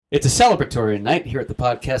It's a celebratory night here at the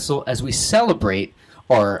Podcastle as we celebrate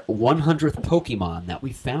our 100th Pokemon that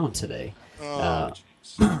we found today.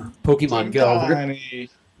 Pokemon Go.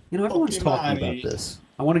 Everyone's talking about this.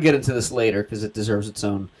 I want to get into this later because it deserves its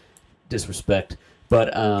own disrespect.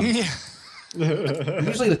 But we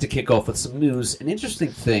usually like to kick off with some news. An interesting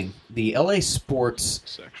thing, the LA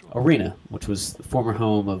Sports Arena, which was the former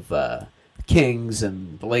home of the Kings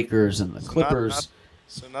and the Lakers and the Clippers.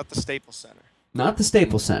 Not the Staples Center. Not the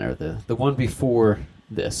Staples Center, the one before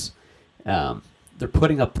this. They're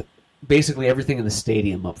putting up basically everything in the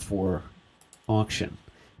stadium up for auction.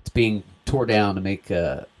 It's being tore down to make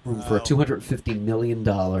room for a $250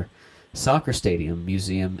 million soccer stadium,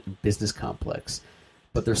 museum, and business complex.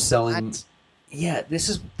 But they're selling... What? Yeah, this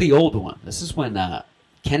is the old one. This is when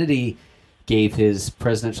Kennedy gave his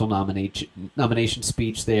presidential nomination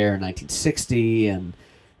speech there in 1960, and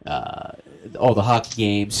all the hockey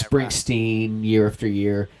games, Springsteen, year after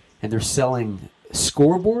year, and they're selling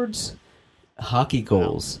scoreboards, hockey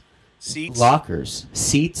goals, seats, lockers,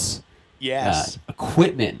 seats,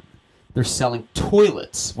 equipment. They're selling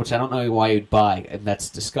toilets, which I don't know why you'd buy, and that's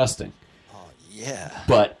disgusting. Oh, yeah.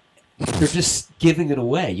 But they're just giving it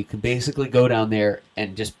away. You can basically go down there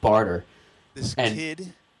and just barter.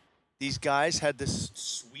 These guys had this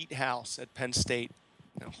sweet house at Penn State.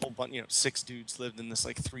 A whole bunch, 6 dudes lived in this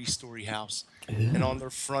 3-story house. Ew. And on their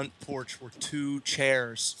front porch were 2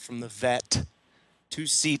 chairs from the vet, 2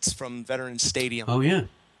 seats from Veterans Stadium. Oh, yeah.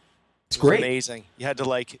 It's it was great. Amazing. You had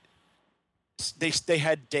to they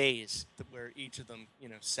had days where each of them,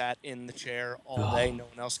 sat in the chair all day. No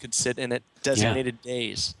one else could sit in it. Designated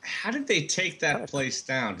days. How did they take that place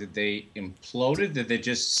down? Did they implode it? Did they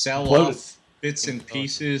just sell off bits and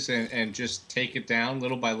pieces and just take it down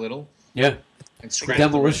little by little? Yeah. And scrap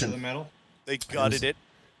the rest of the metal? They gutted it,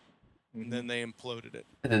 and then they imploded it.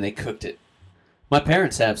 And then they cooked it. My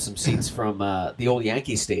parents have some seats from the old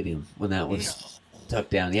Yankee Stadium when that was tucked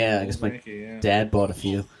down. Yeah, I guess my dad bought a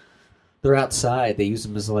few. They're outside. They use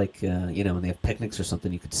them as when they have picnics or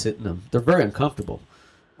something, you could sit in them. They're very uncomfortable.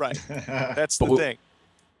 Right. That's the thing.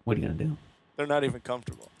 What are you going to do? They're not even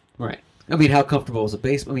comfortable. Right. I mean, how comfortable is a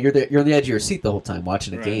base? I mean, you're on the edge of your seat the whole time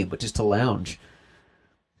watching a game, but just to lounge.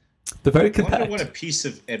 They're very compact. I wonder what a piece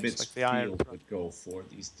of Ebbets Field would go for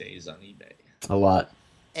these days on eBay. A lot.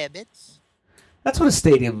 Ebbets? That's what a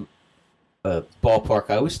stadium ballpark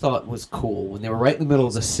I always thought was cool. When they were right in the middle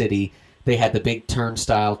of the city, they had the big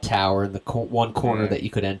turnstile tower in the one corner that you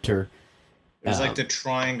could enter. It was like the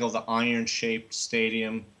triangle, the iron-shaped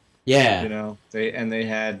stadium. Yeah. They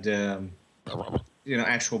had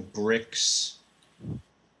actual bricks,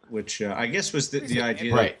 which I guess was the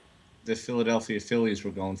idea that the Philadelphia Phillies were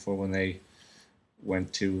going for when they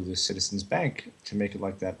went to the Citizens Bank to make it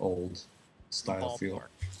like that old style field.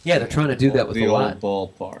 Yeah, they're trying to do that with a lot. The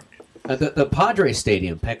old ballpark. The Padres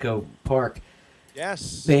Stadium, Petco Park.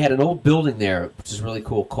 Yes. They had an old building there, which is really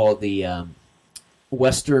cool, called the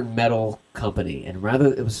Western Metal Company, and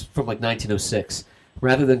it was from 1906.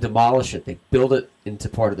 Rather than demolish it, they built it into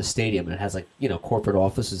part of the stadium, and it has corporate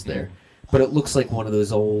offices there. But it looks like one of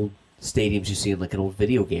those old stadiums you see in an old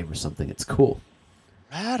video game or something. It's cool.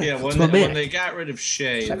 Yeah, when they got rid of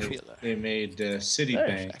Shea, they made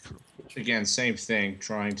Citibank. Again, same thing,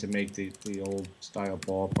 trying to make the old style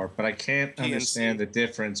ballpark. But I can't understand the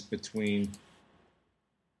difference between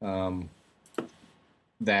that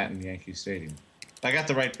and Yankee Stadium. I got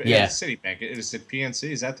the right. Yeah. Citibank. Is it PNC?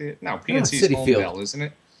 Is that the PNC's City home Field. bell, isn't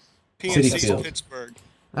it? PNC's in Pittsburgh.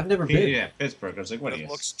 I've never been. Yeah, Pittsburgh. I was like, what It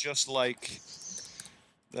looks just like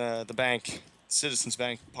the bank, Citizens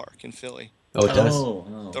Bank Park in Philly. Oh, it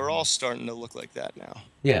does? They're all starting to look like that now.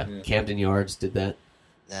 Yeah, Camden Yards did that.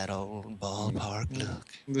 That old ballpark look.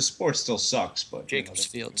 The sport still sucks, but Jacobs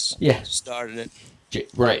Fields started it.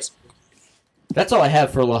 Right. That's all I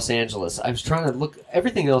have for Los Angeles. I was trying to look.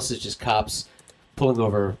 Everything else is just cops pulling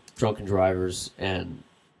over drunken drivers and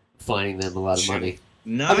fining them a lot of money.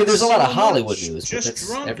 There's a lot of Hollywood news, but that's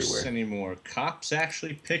drunks everywhere anymore. Cops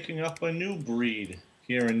actually picking up a new breed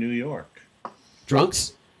here in New York.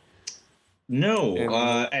 Drunks? No,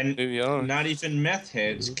 and not even meth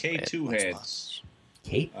heads, K2 heads.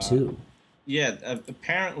 K2?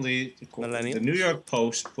 Apparently the New York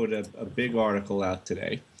Post put a big article out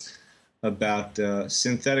today about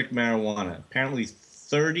synthetic marijuana. Apparently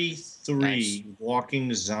 33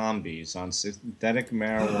 walking zombies on synthetic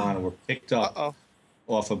marijuana were picked up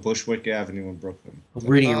off of Bushwick Avenue in Brooklyn. I'm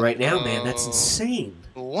reading it right now, man. That's insane.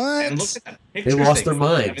 What? And look at that picture. They lost their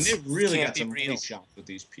minds. They really got some money shots with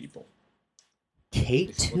these people.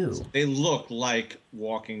 K2. They look like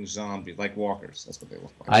walking zombies, like walkers. That's what they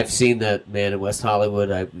look like. I've seen that, man, in West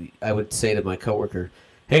Hollywood. I would say to my coworker,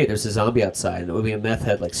 hey, there's a zombie outside, and it would be a meth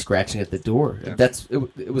head like scratching at the door. Yeah.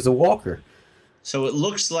 It was a walker. So it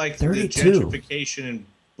looks like 32. the gentrification in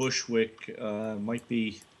Bushwick might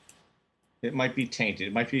be tainted.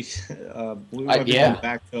 It might be going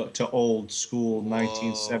back to old school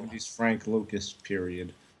 1970s Frank Lucas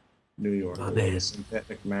period, New York. Oh, man.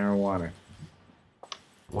 Synthetic marijuana.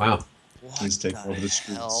 Wow. Let's take over the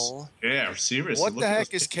streets. Yeah, seriously. What the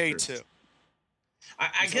heck is K2?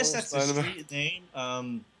 I guess that's the street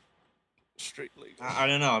name. Street legal. I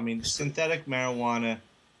don't know. I mean, synthetic marijuana.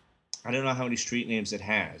 I don't know how many street names it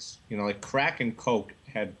has. You know, like crack and coke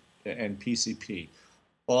and PCP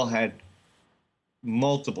all had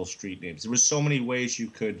multiple street names. There was so many ways you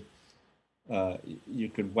could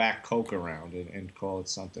whack coke around and call it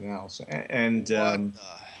something else. And What the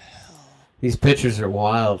hell? These pictures are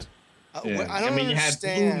wild. yeah. I don't mean, you had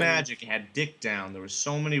understand. Blue Magic, you had Dick Down. There were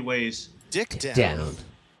so many ways Dick down. Down.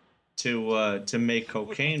 to make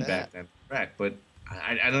cocaine that? back then, crack. But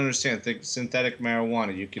I don't understand. Synthetic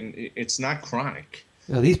marijuana, it's not chronic.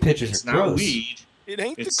 No, these pictures It's are not gross. weed. It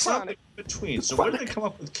ain't It's the something chronic. in between. So where did they come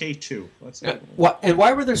up with K2? And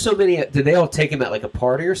why were there so many? Did they all take him at like a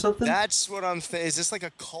party or something? That's what I'm thinking. Is this like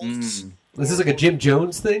a cult? Mm. Was this like a Jim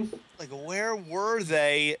Jones thing? Like, where were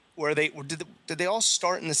they? Did they all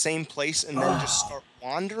start in the same place and then just start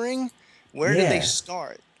wandering? Where did they Yeah.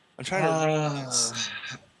 start? I'm trying to read this.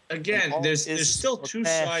 Again, And all there's is still two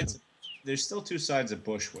surpassing. sides. There's still two sides of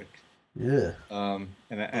Bushwick. Yeah.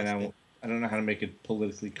 I don't know how to make it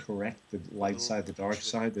politically correct. The light side, the dark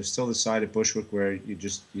side. There's still the side of Bushwick where you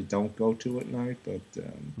don't go to at night, but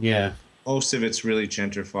Yeah. most of it's really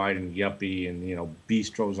gentrified and yuppie, and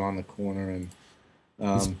bistros on the corner, and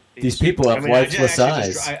Lifeless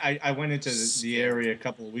eyes. I went into the area a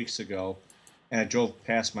couple of weeks ago, and I drove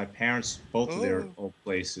past my parents' both of their old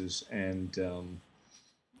places, and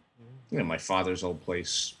my father's old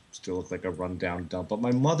place still looked like a rundown dump, but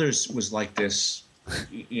my mother's was like this,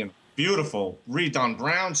 beautiful redone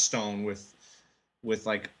brownstone with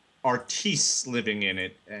like artistes living in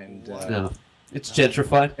it, and No. It's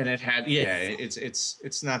gentrified. and it had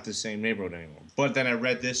it's not the same neighborhood anymore. But then I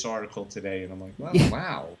read this article today, and I'm like,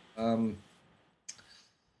 wow.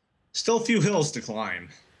 Still a few hills to climb.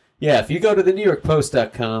 Yeah, if you go to the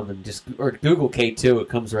NewYorkPost.com and or Google K2, it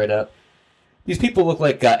comes right up. These people look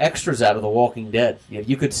like extras out of The Walking Dead.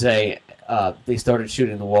 You could say they started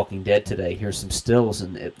shooting The Walking Dead today. Here's some stills,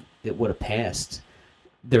 and it would have passed.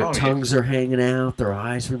 Their tongues are hanging out. Their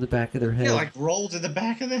eyes are in the back of their head. Yeah, like rolled to the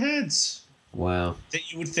back of the heads. Wow.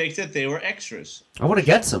 That you would think that they were extras. I want to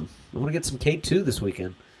get some. I want to get some K2 this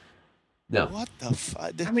weekend. No. What the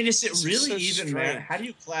fuck? I mean, is it really so even strange. how do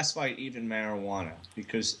you classify even marijuana?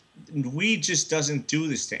 Because weed just doesn't do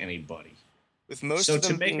this to anybody. With most So of to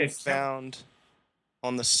them make being a found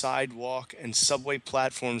on the sidewalk and subway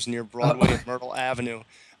platforms near Broadway and Myrtle Avenue,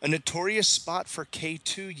 a notorious spot for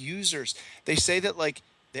K2 users. They say that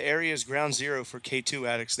the area is ground zero for K2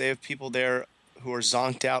 addicts. They have people there who are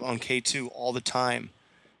zonked out on K2 all the time.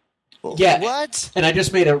 Well, Yeah. What? And I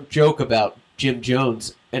just made a joke about Jim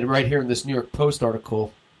Jones, and right here in this New York Post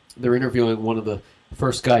article, they're interviewing one of the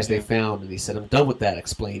first guys they found, and he said, "I'm done with that,"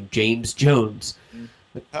 explained James Jones,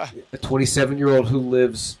 a 27-year-old who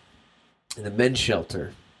lives in a men's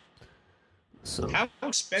shelter. So How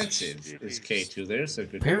expensive is K2? There's a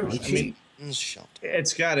good apparently question. I mean, cheap.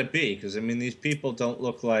 it's got to be, because these people don't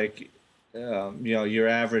look like your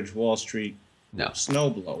average Wall Street No,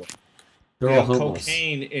 snowblower. they're all homeless.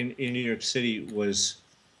 Cocaine in New York City was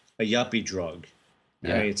a yuppie drug.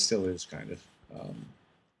 Yeah. I mean, it still is kind of.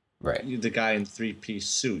 Right. The guy in three-piece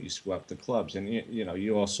suit used to go up to clubs, and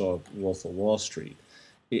you all saw Wolf of Wall Street.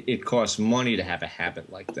 It costs money to have a habit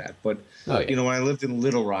like that. But when I lived in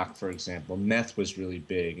Little Rock, for example, meth was really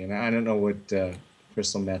big, and I don't know what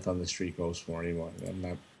crystal meth on the street goes for anymore. I'm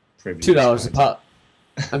not privy. $2 a pop.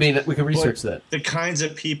 I mean, we can research that. The kinds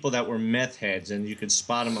of people that were meth heads, and you could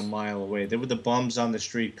spot them a mile away. They were the bums on the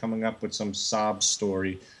street coming up with some sob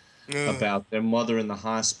story about their mother in the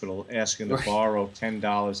hospital asking to borrow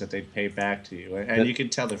 $10 that they'd pay back to you. And you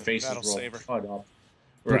could tell their faces were all cut up.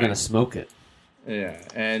 They're going to smoke it. Yeah,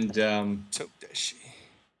 and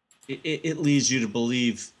it leads you to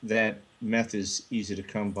believe that meth is easy to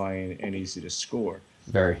come by and easy to score.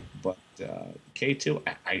 Very. But K2,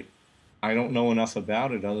 I don't know enough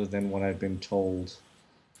about it other than what I've been told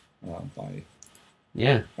by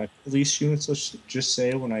police units. Let's just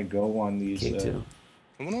say when I go on these K2.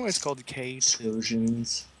 I wonder why it's called K2.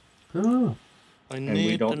 excursions. Oh. I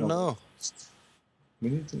need to know. We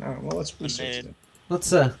need to know. Well, let's research it. Let's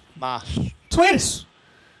tweet us.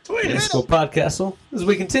 Let's go Podcastle. As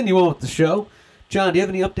we continue on with the show, John, do you have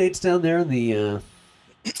any updates down there in the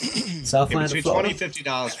Southland between of Florida. $20 and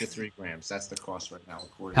 $50 for 3 grams. That's the cost right now.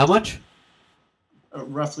 According How to- much?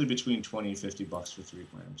 Roughly between $20 and $50 for 3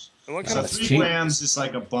 grams. And what So kind of That's 3 cheap. grams is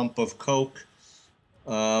like a bump of Coke.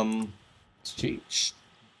 It's cheap.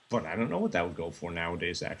 But I don't know what that would go for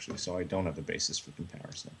nowadays, actually. So I don't have the basis for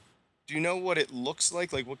comparison. Do you know what it looks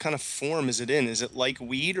like? Like, what kind of form is it in? Is it like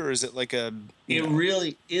weed, or is it like a? It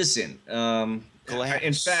really isn't. Glass.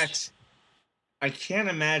 In fact, I can't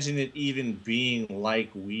imagine it even being like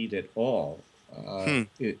weed at all.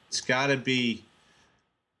 It's got to be.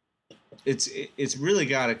 It's really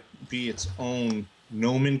got to be its own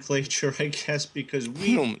nomenclature, I guess, because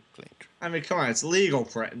weed. Nomenclature. I mean, come on, it's legal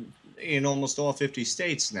in almost all 50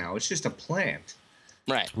 states now. It's just a plant,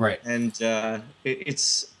 Right. and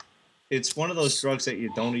it's one of those drugs that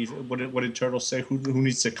you don't even. What did Turtle say? Who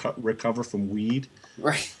needs to recover from weed?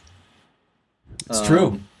 Right. It's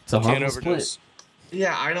true. It's a Can't harmless overdose. plant.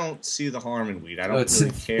 Yeah, I don't see the harm in weed. I No, don't it's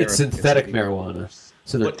really care. it's if synthetic legal. marijuana.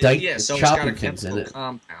 So they're So it's got chopping a things in chemical it.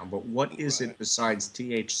 compound, but what is it besides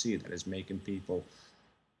THC that is making people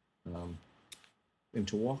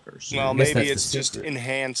into walkers? Well, I guess maybe that's it's the just secret.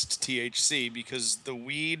 enhanced THC because the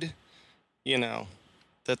weed,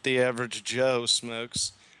 that the average Joe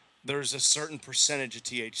smokes, there's a certain percentage of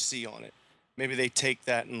THC on it. Maybe they take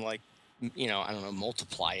that and I don't know,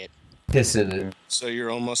 multiply it. Piss in it. So you're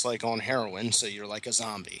almost like on heroin, so you're like a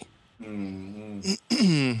zombie.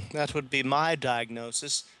 Mm-hmm. That would be my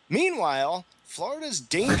diagnosis. Meanwhile, Florida's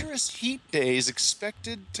dangerous heat days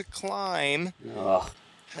expected to climb. Ugh.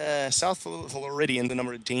 South Floridian, the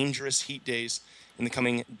number of dangerous heat days in the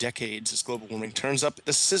coming decades as global warming turns up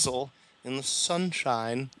the sizzle in the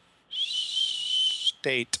sunshine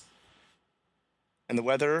state. And the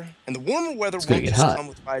warmer weather It's gonna won't get just hot. come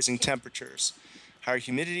with rising temperatures. Higher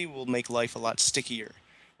humidity will make life a lot stickier,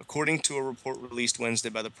 according to a report released Wednesday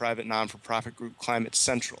by the private non-for-profit group Climate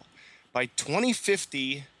Central. By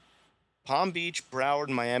 2050, Palm Beach, Broward,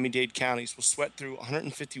 and Miami-Dade counties will sweat through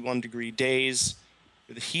 151-degree days,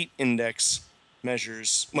 where the heat index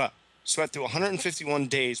sweat through 151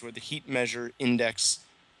 days where the heat measure index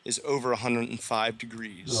is over 105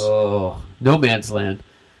 degrees. Oh, no man's land.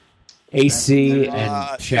 AC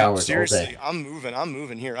and showers seriously, all day. I'm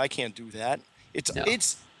moving here. I can't do that. It's No.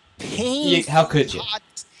 painful. How could you? Hot.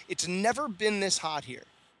 It's never been this hot here.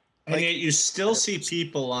 And yet you still see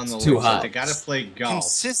people on the It's too lakes that hot. they got to play golf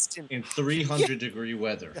Consistent. in 300-degree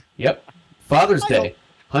weather. Yep. Father's I Day, don't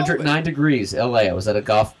 109 degrees, LA. I was at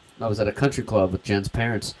a country club with Jen's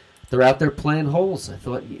parents. They're out there playing holes. I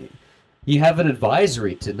thought you have an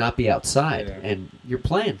advisory to not be outside, Yeah. and you're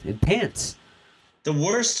playing in pants. The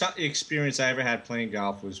worst experience I ever had playing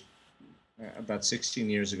golf was about 16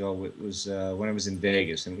 years ago. It was when I was in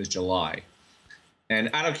Vegas, and it was July. And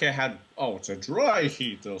I don't care how... Oh, it's a dry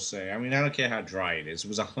heat, they'll say. I mean, I don't care how dry it is. It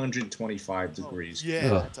was 125 degrees.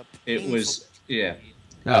 Yeah, Ugh. it's a It painful was... Yeah.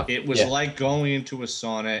 Oh, It was yeah. like going into a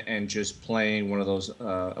sauna and just playing one of those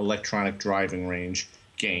electronic driving range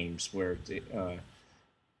games where, where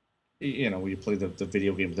you play the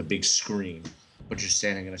video game with a big screen, but you're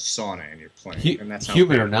standing in a sauna and you're playing. And that's how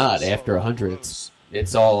Human or bad it not, was. after 100, gross.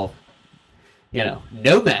 it's all,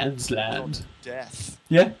 no man's land. Death.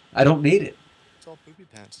 Yeah, I don't need it. It's all poopy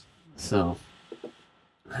pants. So,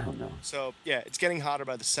 I don't know. So, yeah, it's getting hotter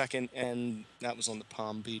by the second, and that was on the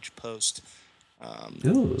Palm Beach Post.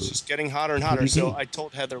 Ooh. It's just getting hotter and hotter. So PBT. I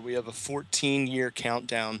told Heather we have a 14-year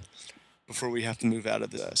countdown before we have to move out of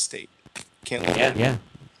the state. Can't leave Yeah.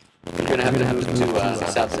 You're going to have to move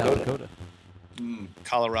to South Dakota.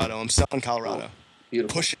 Colorado. I'm still in Colorado.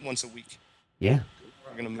 Beautiful. Push it once a week. Yeah.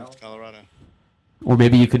 We're going to move to Colorado. Or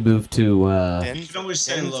maybe you can move to, You can always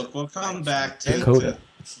say, look, we'll come back to Dakota.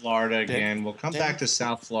 Florida again. We'll come back to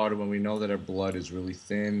South Florida when we know that our blood is really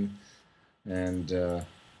thin, and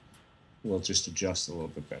we'll just adjust a little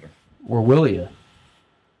bit better. or will you?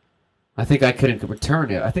 I think I couldn't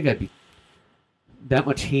return it. I think I'd be that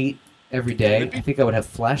much heat every day. I think I would have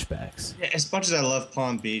flashbacks. Yeah, as much as I love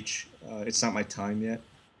Palm Beach, it's not my time yet.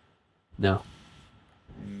 No.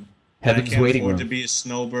 I Heaven's can't waiting afford room. to be a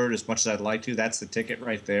snowbird as much as I'd like to. That's the ticket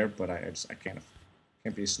right there, but I can't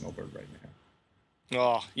be a snowbird right now.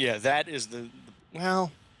 Oh, yeah, that is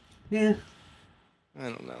well, Yeah. I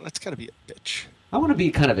don't know. That's got to be a bitch. I want to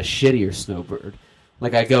be kind of a shittier snowbird.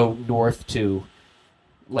 Like I go north to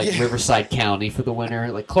Riverside County for the winter.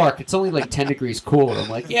 Like Clark, it's only like 10 degrees cooler. I'm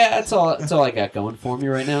like, yeah, that's all I got going for me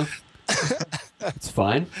right now. It's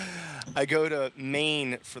fine. I go to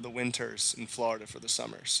Maine for the winters and Florida for the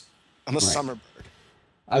summers. I'm a Right. summer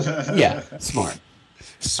bird. Yeah, smart.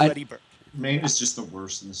 Sweaty bird. Maine is just the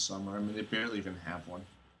worst in the summer. I mean, they barely even have one.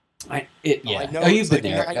 I know. Oh, you've it's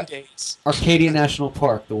been like there. 9 days. Arcadia National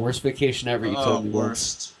Park, the worst vacation ever. You told me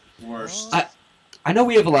once. Worst. I know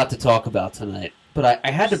we have a lot to talk about tonight, but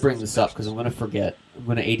I had to bring this up because I'm going to forget. I'm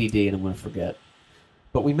going to ADD and I'm going to forget.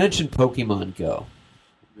 But we mentioned Pokemon Go.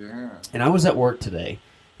 Yeah. And I was at work today,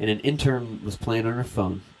 and an intern was playing on her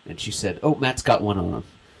phone, and she said, "Oh, Matt's got one on him."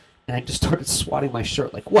 And I just started swatting my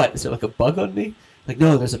shirt. Like, what? Is there like a bug on me? Like,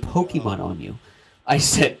 no, there's a Pokemon on you. I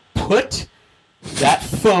said, put that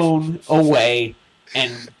phone away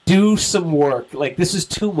and do some work. Like, this is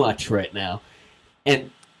too much right now.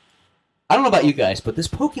 And I don't know about you guys, but this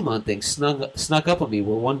Pokemon thing snuck up on me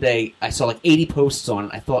where one day I saw like 80 posts on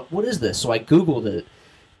it. I thought, what is this? So I Googled it,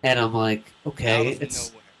 and I'm like, okay,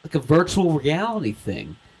 it's like a virtual reality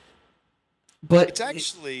thing. But it's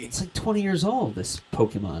actually... It's like 20 years old, this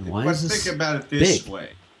Pokemon. Why is this think about it this big? way.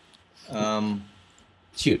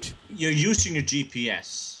 It's huge. You're using a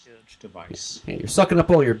GPS device. Hey, you're sucking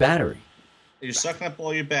up all your battery. You're sucking up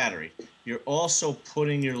all your battery. You're also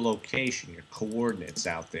putting your location, your coordinates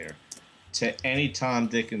out there to any Tom,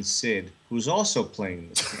 Dick, and Sid who's also playing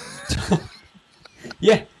this game.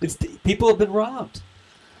 Yeah, people have been robbed.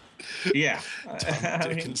 Yeah. Tom,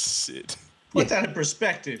 Dick, and Sid. Put that in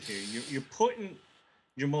perspective here. You're putting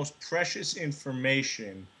your most precious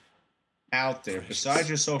information out there besides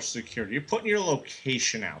your social security. You're putting your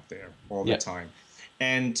location out there all the time.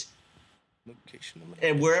 And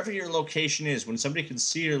wherever your location is, when somebody can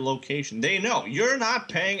see your location, they know you're not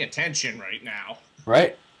paying attention right now.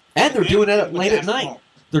 Right. And they're doing it late at night.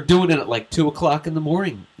 They're doing it at like 2 o'clock in the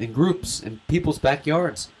morning in groups in people's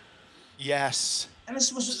backyards. Yes. And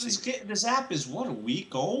this app is, what, a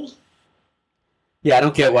week old? Yeah, I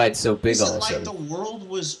don't get why it's so big Is all of a it sudden. like the world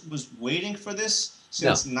was waiting for this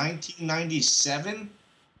since 1997?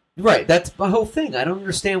 Right, that's my whole thing. I don't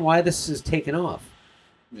understand why this is taken off.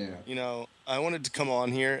 Yeah. You know, I wanted to come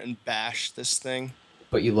on here and bash this thing.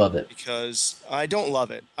 But you love it. Because I don't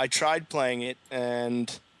love it. I tried playing it,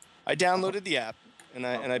 and I downloaded the app, and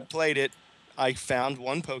I played it. I found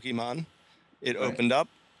one Pokemon. It opened up,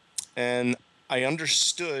 and I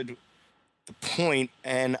understood the point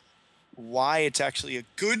and why it's actually a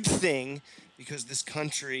good thing, because this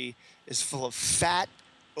country is full of fat,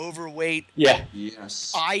 overweight,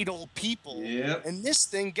 idle people, and this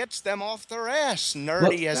thing gets them off their ass,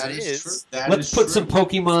 nerdy as it is. Let's put some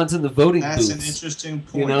Pokemons in the voting booths. That's an interesting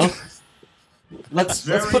point. You know, let's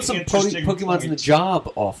put some Pokemons in the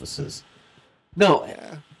job offices. No,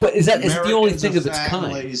 but is the only thing of its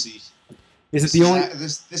kind? Lazy. Is it the only?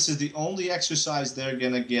 This is the only exercise they're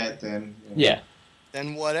gonna get. Then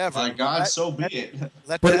Then whatever. My God, so be it.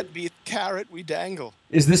 Let that be the carrot we dangle.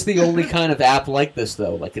 Is this the only kind of app like this,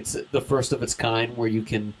 though? Like, it's the first of its kind where you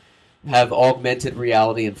can have augmented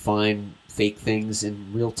reality and find fake things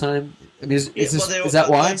in real time? I mean, is that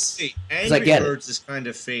why? Let's see. Angry Birds is kind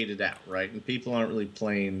of faded out, right? And people aren't really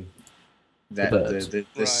playing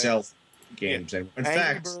the self games. And in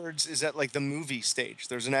fact, Angry Birds is at like the movie stage.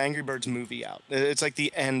 There's an Angry Birds movie out. It's like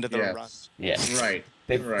the end of the run. Yeah. Right.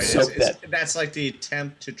 That's like the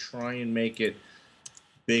attempt to try and make it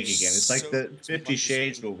big again. It's like the 50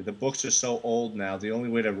 Shades movie. The books are so old now. The only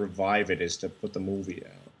way to revive it is to put the movie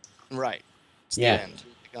out. Right. It's the end.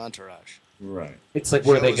 The entourage. Right. It's like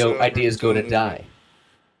where ideas go to die.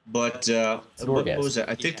 But what was that?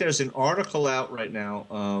 I think there's an article out right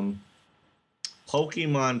now.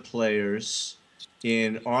 Pokemon players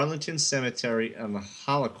in Arlington Cemetery and the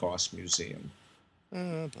Holocaust Museum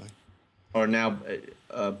are now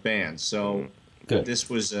banned. So this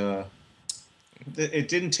was it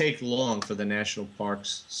didn't take long for the national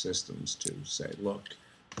parks systems to say, look,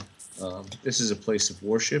 this is a place of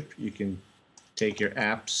worship. You can take your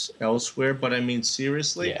apps elsewhere. But I mean,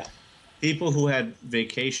 seriously, people who had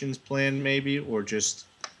vacations planned maybe, or just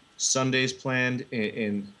Sundays planned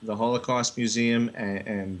in the Holocaust Museum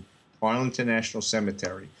and Arlington National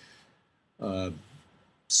Cemetery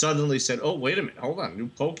suddenly said, oh, wait a minute, hold on, new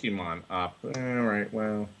Pokemon up. All right,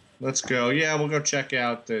 well, let's go. Yeah, we'll go check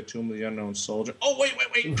out the Tomb of the Unknown Soldier. Oh, wait,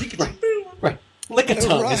 Pikachu. Right.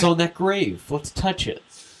 Lickitung is on that grave. Let's touch it.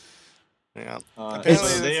 Yeah.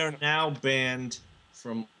 So they are now banned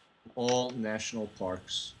from all national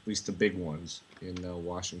parks, at least the big ones, in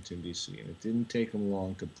Washington, D.C. And it didn't take them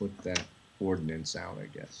long to put that ordinance out, I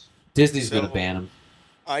guess. Disney's going to ban them.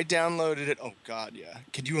 I downloaded it. Oh, God, yeah.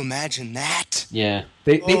 Could you imagine that? Yeah.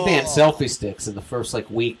 They banned selfie sticks in the first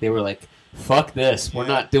week. They were like, fuck this. We're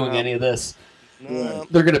not doing any of this. No.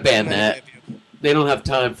 They're going to ban that. They don't have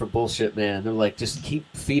time for bullshit, man. They're like, just keep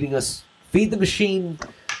feeding us. Feed the machine.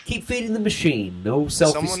 Keep feeding the machine. No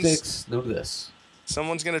selfie sticks. No this.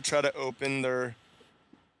 Someone's going to try to open their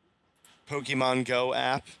Pokemon Go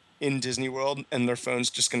app in Disney World, and their phone's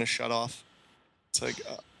just gonna shut off. It's like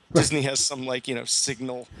Disney has some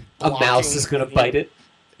signal. A mouse is gonna bite it.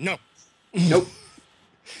 No. Nope.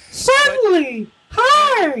 Suddenly,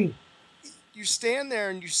 hi. You stand there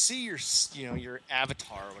and you see your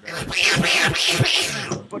avatar or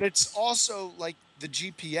whatever. But it's also like the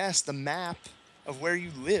GPS, the map of where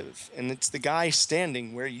you live, and it's the guy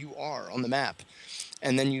standing where you are on the map.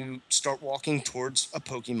 And then you start walking towards a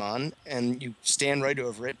Pokemon, and you stand right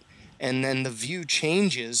over it, and then the view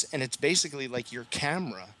changes, and it's basically like your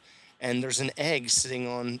camera, and there's an egg sitting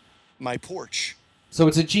on my porch. So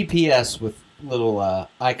it's a GPS with little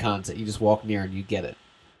icons that you just walk near and you get it.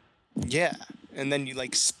 Yeah, and then you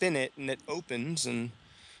spin it, and it opens, and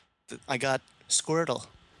I got Squirtle.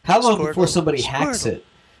 How long before somebody hacks it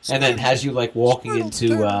and then has you walking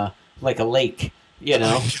into a lake,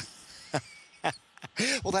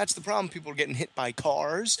 Well, that's the problem. People are getting hit by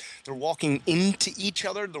cars. They're walking into each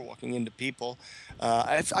other. They're walking into people.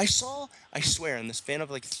 I swear, in the span of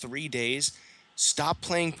 3 days, stop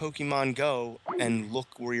playing Pokemon Go and look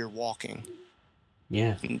where you're walking.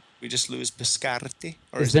 Yeah. And we just lose Biscardi.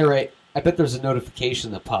 Is there I bet there's a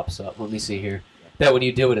notification that pops up. Let me see here. That when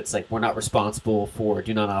you do it, it's we're not responsible for,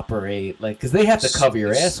 do not operate. Because they have to cover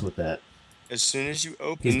your ass with that. As soon as you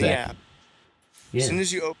open the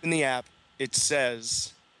app, it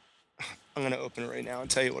says, I'm going to open it right now and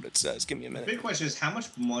tell you what it says. Give me a minute. The big question is, how much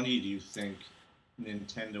money do you think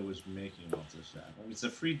Nintendo is making off this app? I mean, it's a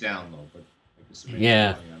free download, but it's making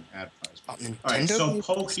money on advertising. All right, so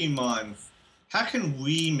Pokemon, how can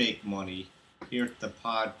we make money here at the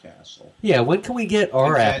Podcastle? Yeah, when can we get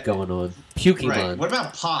our app going on? Pokemon. Right. What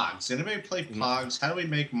about Pogs? Anybody play Pogs? How do we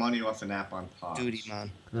make money off an app on Pogs? Duty, man.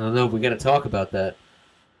 I don't know. We got to talk about that.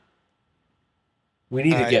 We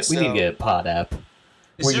need to get a pod app.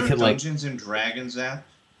 Is there a Dungeons and Dragons app?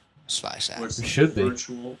 Slash app. There should be.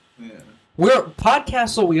 Virtual. Yeah. We're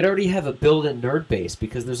Podcastle. We'd already have a built-in nerd base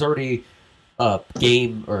because there's already a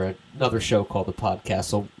game or another show called the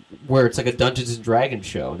Podcastle where it's a Dungeons and Dragons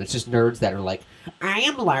show, and it's just nerds that are I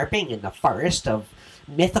am LARPing in the forest of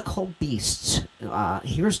mythical beasts.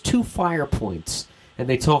 Here's 2 fire points, and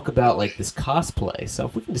they talk about this cosplay. So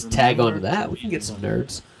if we can just tag onto that, we can get some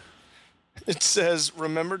nerds. It says,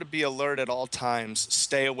 remember to be alert at all times.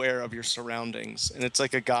 Stay aware of your surroundings. And it's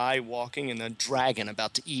like a guy walking and a dragon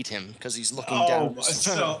about to eat him because he's looking down.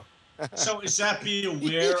 So is that be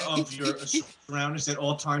aware of your surroundings at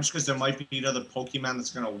all times because there might be another Pokemon that's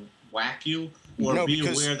going to whack you? Or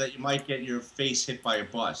aware that you might get your face hit by a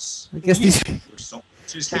bus? I guess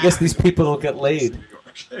these people don't get laid.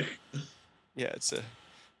 Yeah, it's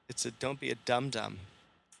a don't be a dum-dum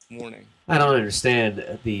warning. I don't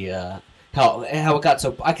understand the... How it got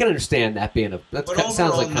so... I can understand that being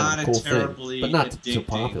sounds like kind of a cool thing, but not so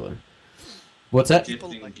popular. What's that?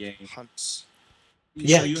 People hunts.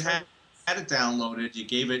 Yeah. So you had it downloaded. You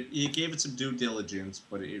gave it some due diligence,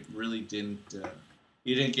 but it really didn't...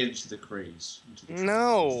 you didn't get into the craze.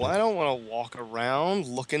 No, I don't want to walk around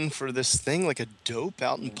looking for this thing like a dope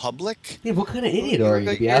out in public. Yeah, what kind of idiot are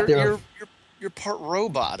you to be out there? You're part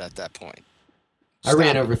robot at that point. I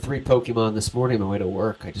ran over 3 Pokemon this morning on my way to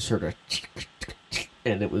work. I just heard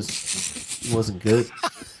and it wasn't good.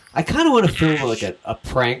 I kind of want to film a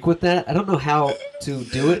prank with that. I don't know how to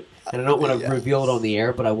do it, and I don't want to reveal it on the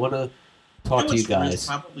air, but I want to talk to you guys. It's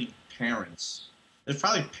probably parents. There's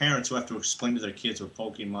probably parents who have to explain to their kids what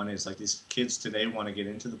Pokemon is. These kids today want to get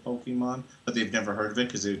into the Pokemon, but they've never heard of it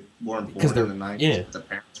because they weren't born in the 90s. Yeah. The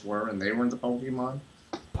parents were, and they were into Pokemon.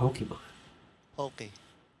 Pokemon. Pokey.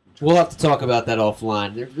 We'll have to talk about that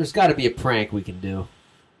offline. There's got to be a prank we can do.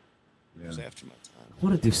 Yeah. After my time. I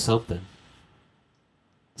want to do something.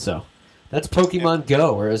 So, that's Pokemon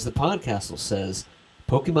Go, or as the Podcastle says,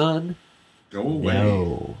 Pokemon Go away.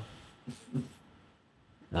 No.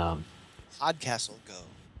 Podcastle Go.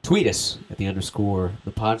 Tweet us at the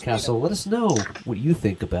 _the_Podcastle. Let us know what you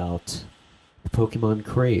think about the Pokemon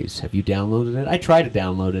craze. Have you downloaded it? I tried to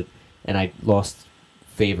download it, and I lost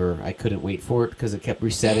favor. I couldn't wait for it because it kept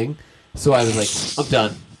resetting. So I was like, I'm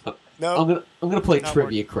done. No, I'm gonna play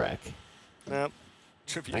Trivia Crack. No,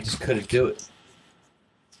 Trivia. I just couldn't do it.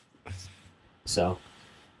 So,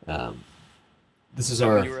 this is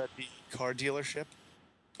our. You were at the car dealership.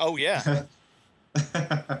 Oh yeah.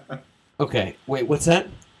 Okay, wait, what's that?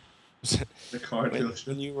 The car dealership.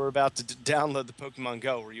 When you were about to download the Pokemon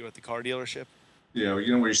Go, were you at the car dealership? Yeah, where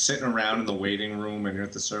you're sitting around in the waiting room and you're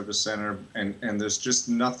at the service center and there's just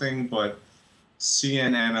nothing but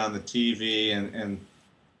CNN on the TV and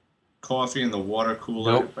coffee in the water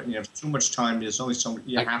cooler. Nope. But you have too much time. There's only so much.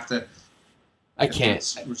 You have to. I can't.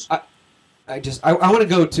 I want to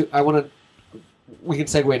go to. I want to we can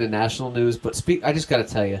segue into national news, but I just got to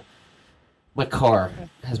tell you, my car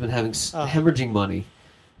has been having hemorrhaging money.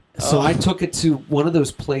 So I took it to one of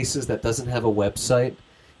those places that doesn't have a website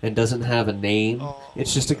and doesn't have a name.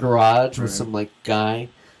 It's just a garage with some like guy,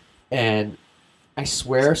 and I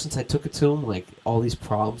swear since I took it to him, like all these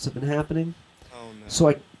problems have been happening. Oh no. So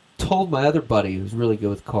I told my other buddy who's really good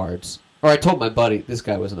with cards, or I told my buddy, this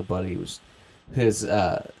guy wasn't a buddy, he was his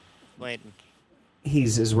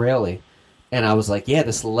he's Israeli, and I was like, yeah,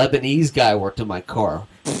 this Lebanese guy worked in my car,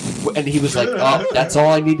 and he was like, oh, that's all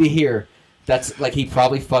I need to hear. That's like, he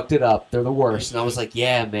probably fucked it up. They're the worst. And I was like,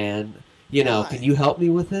 yeah, man, can you help me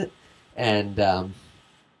with it? And why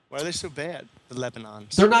are they so bad, the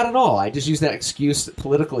Lebanons? They're not at all. I just use that excuse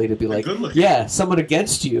politically to be like, yeah, someone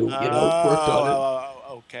against you, worked on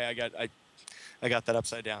it. Okay, I got that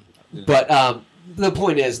upside down. But the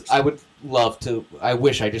point is, I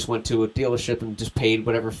wish I just went to a dealership and just paid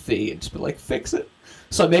whatever fee and just be like, fix it.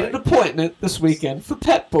 So I made an appointment this weekend for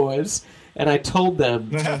Pet Boys, and I told them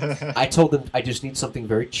I just need something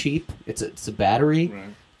very cheap. It's a battery,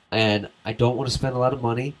 and I don't want to spend a lot of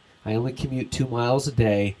money. I only commute 2 miles a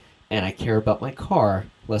day, and I care about my car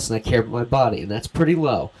less than I care about my body, and that's pretty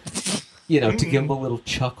low. To give them a little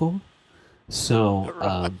chuckle.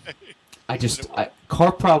 So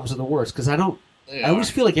car problems are the worst because I always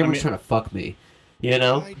feel like everyone's trying to fuck me.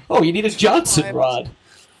 Oh, you need a Johnson rod.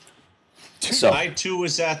 So I too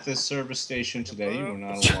was at the service station today. You were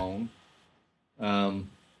not alone.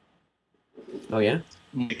 Oh yeah.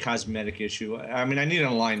 A cosmetic issue. I mean, I need an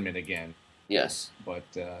alignment again. Yes. But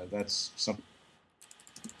that's something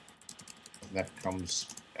that comes.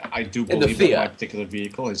 I do believe that my particular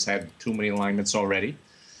vehicle has had too many alignments already.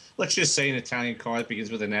 Let's just say an Italian car that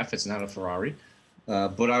begins with an F. It's not a Ferrari.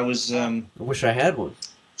 But I was. I wish I had one.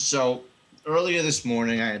 So earlier this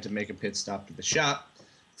morning, I had to make a pit stop to the shop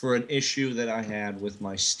for an issue that I had with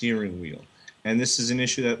my steering wheel. And this is an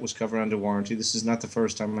issue that was covered under warranty. This is not the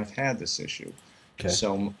first time I've had this issue. Okay.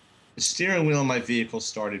 So the steering wheel in my vehicle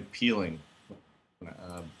started peeling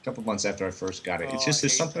a couple months after I first got it. It's just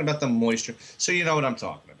there's something about the moisture. So you know what I'm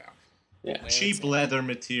talking about. Yeah. Cheap leather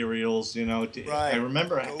materials, Right. I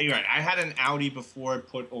remember I had an Audi before. I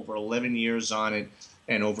put over 11 years on it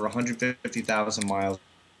and over 150,000 miles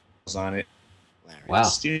on it. Wow. The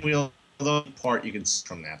steering wheel, the part you can see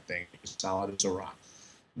from that thing, it's solid as a rock.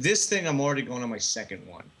 This thing, I'm already going on my second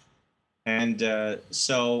one. And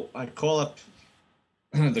so I call up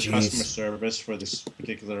the customer service for this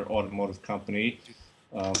particular automotive company,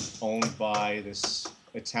 owned by this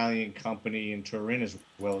Italian company in Turin as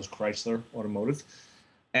well as Chrysler Automotive.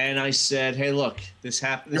 And I said, hey, look, this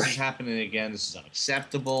is happening again. This is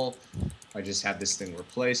unacceptable. I just had this thing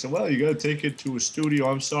replaced. And, well, you got to take it to a studio.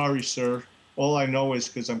 I'm sorry, sir. All I know is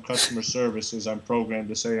because I'm customer service is I'm programmed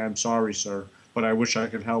to say, I'm sorry, sir, but I wish I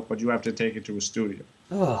could help, but you have to take it to a studio.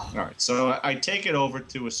 Oh. All right, so I take it over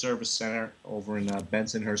to a service center over in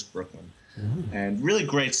Bensonhurst, Brooklyn. And really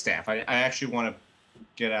great staff. I actually want to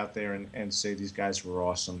get out there and say these guys were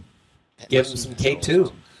awesome. Give them some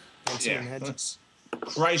K2. Yeah.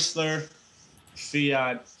 Chrysler,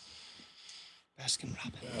 Fiat,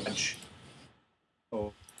 Baskin-Robbins.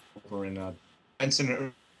 Over in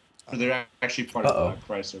Benson. They're actually part of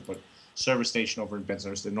Chrysler, but service station over in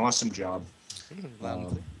Bensonhurst did an awesome job.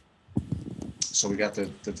 So we got the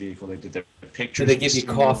vehicle. They did their pictures. Did they give you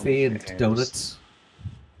coffee and donuts?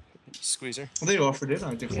 Squeezer. Well, they offered it.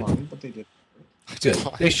 I declined, but they did. Good.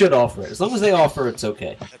 They should offer it. As long as they offer, it's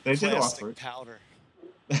okay. They did offer it. Powder.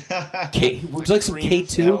 Would you like some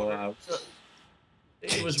K2?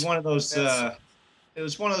 It was one of those. It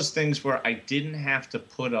was one of those things where I didn't have to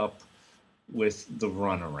put up with the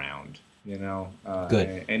runaround.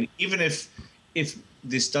 Good. And even if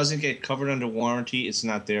this doesn't get covered under warranty, it's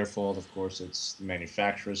not their fault. Of course, it's the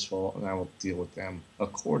manufacturer's fault, and I will deal with them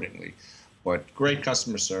accordingly. But great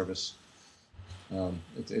customer service.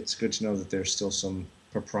 It's good to know that there's still some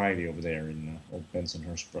propriety over there in old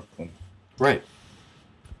Bensonhurst, Brooklyn. Right.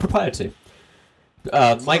 Propriety.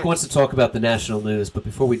 Mike wants to talk about the national news, but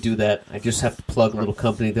before we do that, I just have to plug a little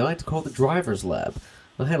company they like to call the Driver's Lab.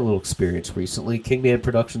 I had a little experience recently. Kingman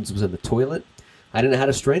Productions was in the toilet. I didn't know how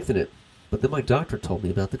to strengthen it, but then my doctor told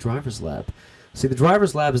me about the Driver's Lab. See, the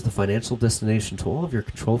Driver's Lab is the financial destination to all of your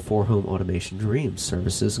Control4 home automation dreams.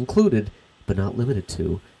 Services included, but not limited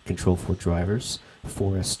to, Control4 drivers,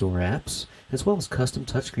 4S store apps, as well as custom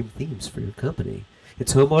touchscreen themes for your company.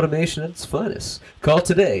 It's home automation at its finest. Call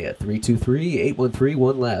today at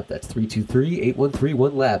 323-8131-LAB. That's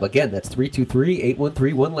 323-8131-LAB. Again, that's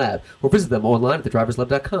 323-8131-LAB. Or visit them online at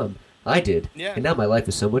thedriverslab.com. I did, and now my life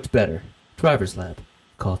is so much better. Driver's Lab.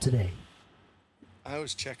 Call today. I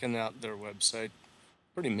was checking out their website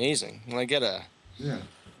Pretty amazing. When I get a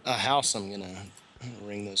house, I'm going to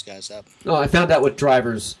ring those guys up. Oh, I found out what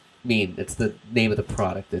drivers mean. It's the name of the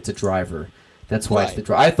product. It's a driver. That's why it's the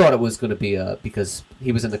driver. I thought it was going to be because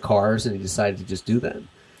he was in the cars and he decided to just do that.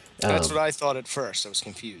 That's what I thought at first. I was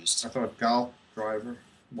confused. I thought golf driver,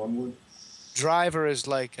 one would. Driver is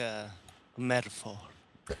like a metaphor.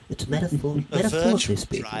 It's metaphorically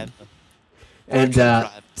speaking. Driver. And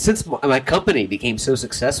since my company became so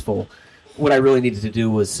successful, what I really needed to do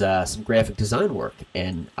was some graphic design work.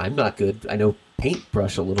 And I'm not good. I know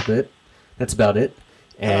paintbrush a little bit. That's about it.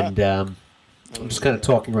 And I'm just kind of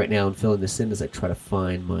talking right now and filling this in as I try to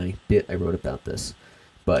find my bit I wrote about this.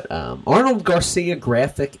 But Arnold Garcia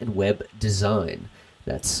Graphic and Web Design.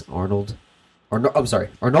 That's Arnoldo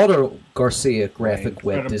Garcia Graphic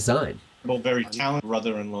Web Design. Very talented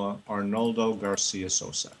brother-in-law, Arnoldo Garcia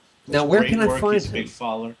Sosa. Now, where can I find He's him? a big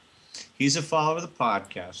follower. He's a follower of the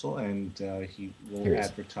Podcastle, and he will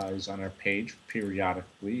advertise on our page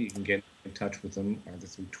periodically. You can get in touch with him either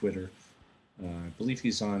through Twitter. I believe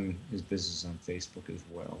he's on his business on Facebook as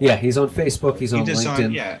well. Yeah, he's on Facebook. He's on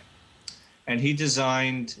LinkedIn. Yeah, and he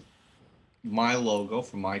designed my logo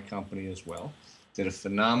for my company as well. Did a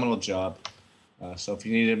phenomenal job. So if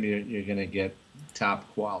you need him, you're going to get top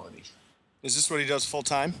quality. Is this what he does full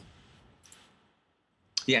time?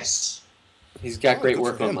 Yes. He's got great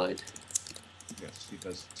work on mind. Yes, he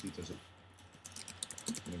does. He does it.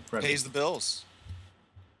 Incredible. Pays the bills.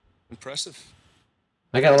 Impressive.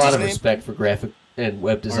 I got a lot of respect for graphic and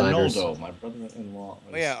web designers. Arnoldo, my brother-in-law.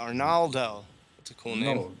 Oh yeah, Arnaldo. That's a cool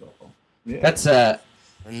name. Yeah. That's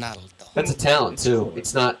Ronaldo. That's a talent too.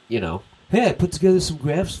 It's not, hey, I put together some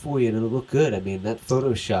graphs for you and it'll look good. I mean, that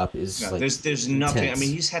Photoshop is there's nothing. intense. I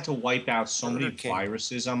mean, he's had to wipe out so many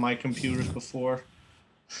viruses on my computers before.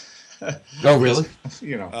 Oh, really?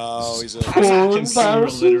 Oh, he's I'm not consumer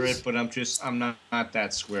literate, but I'm not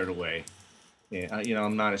that squared away. Yeah,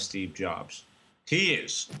 I'm not a Steve Jobs. He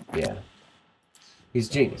is. Yeah. He's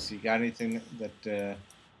genius. You got anything that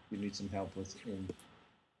you need some help with?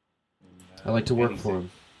 I like to work for him.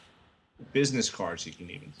 Business cards he can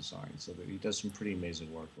even design, so that he does some pretty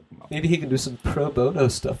amazing work with them. Maybe he can do some pro bono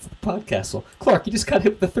stuff for the Podcastle. Clark, you just got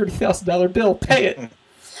hit with a $30,000 bill. Pay it.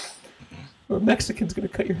 Or a Mexican's going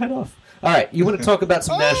to cut your head off. All right, you want to talk about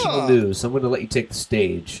some national news. I'm going to let you take the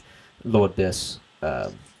stage, Lord Biss.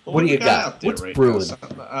 What do you got? What's brewing?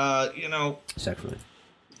 Sexually.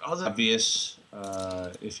 Obvious.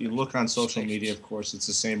 If you look on social media, of course, it's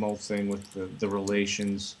the same old thing with the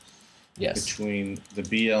relations between the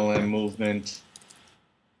BLM movement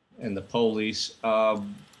and the police. Black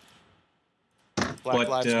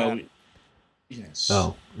Lives Matter. Yes.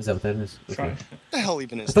 Oh, is that what that is? Okay. What the hell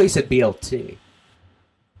even is I thought you said BLT.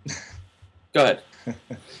 Go ahead.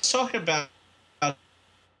 Let's talk about...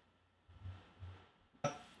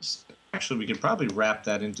 Actually, we could probably wrap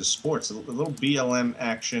that into sports. A little BLM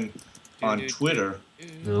action on Twitter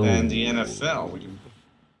and the NFL. We can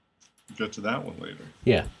get to that one later.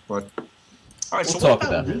 Yeah. But all right, we'll so talk what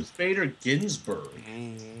about about Ruth Bader Ginsburg?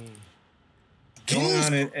 Going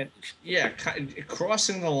on and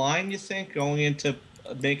crossing the line, you think, going into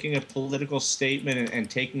making a political statement and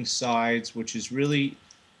taking sides, which is really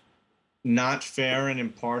not fair and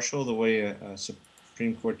impartial the way a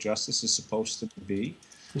Supreme Court justice is supposed to be.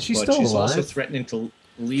 Is she but still she's alive? also threatening to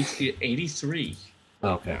leave 83.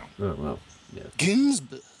 Okay. Oh, well, yeah.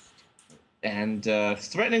 Ginsburg. And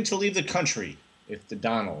threatening to leave the country if the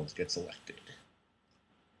Donald gets elected.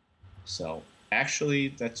 So, actually,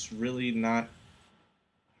 that's really not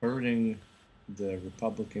hurting the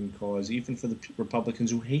Republican cause, even for the Republicans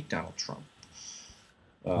who hate Donald Trump.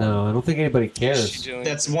 No, I don't think anybody cares.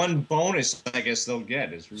 That's one bonus I guess they'll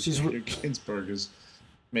get is Ruth Bader Ginsburg is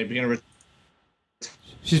maybe going to...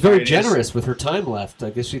 She's very generous with her time left. I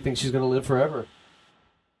guess she thinks she's going to live forever.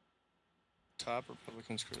 Top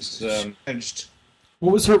Republicans criticism.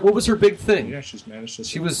 What was her big thing? Yeah, she's managed to...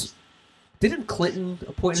 She was... Didn't Clinton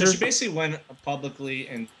appoint her? So she basically went publicly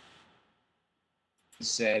and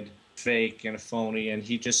said fake and a phony, and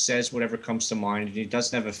he just says whatever comes to mind, and he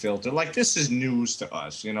doesn't have a filter. Like, this is news to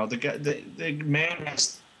us, the man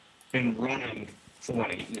has been running for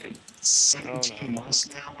 17 months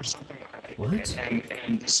now or something. What?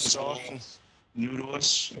 And this is all new to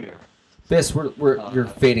us. Yeah. Biss, you're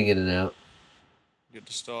fading in and out. Get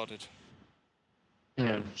started.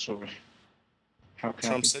 Yeah, sorry.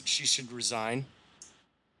 Trump said she should resign.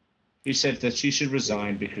 He said that she should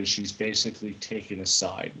resign because she's basically taken a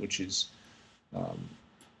side, which is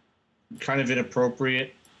kind of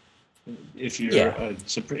inappropriate. If you're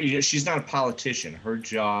she's not a politician. Her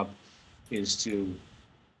job is to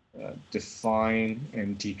define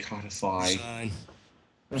and decodify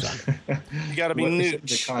So. You got to be nooch.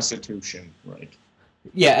 The Constitution, right?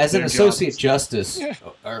 Yeah, as an Their associate jobs. justice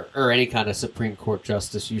or any kind of Supreme Court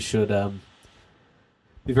justice, you should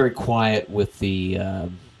be very quiet with the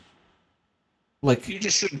You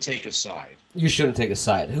just shouldn't take a side. You shouldn't take a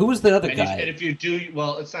side. Who was the other guy? And if you do,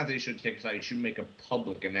 well, it's not that you shouldn't take a side. You should make a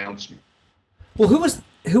public announcement. Well, who was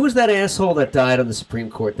that asshole that died on the Supreme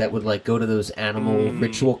Court that would go to those animal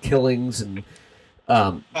ritual killings and?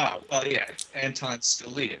 Anton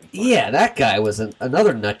Scalia. Yeah, that guy was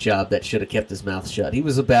another nut job that should have kept his mouth shut. He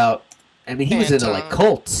was about. I mean, he was into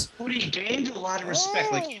cults. Well, he gained a lot of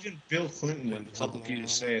respect. Even Bill Clinton went publicly to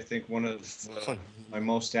say, I think one of my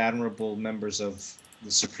most admirable members of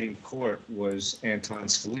the Supreme Court was Anton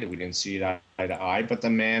Scalia. We didn't see it eye to eye, but the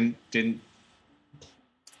man didn't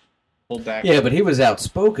pull back. Yeah, but he was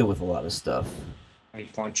outspoken with a lot of stuff.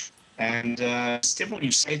 Punch. And it's different when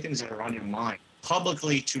you say things that are on your mind.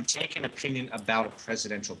 Publicly, to take an opinion about a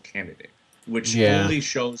presidential candidate, which only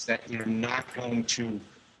shows that you're not going to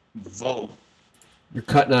vote. You're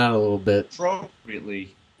cutting out a little bit.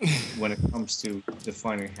 Appropriately when it comes to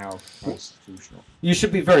defining how constitutional. You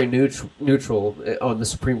should be very neutral on the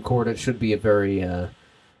Supreme Court. It should be a very,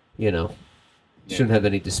 shouldn't have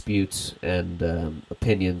any disputes and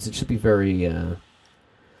opinions. It should be very,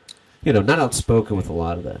 not outspoken with a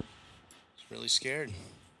lot of that. It's really scared.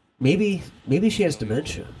 Maybe she has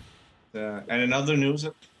dementia. And in other news,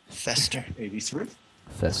 Fester. 83.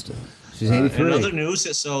 Fester. She's 83. In other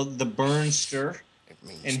news, so the Burnster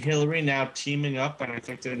and Hillary now teaming up, and I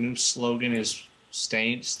think their new slogan is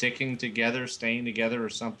sticking together, staying together, or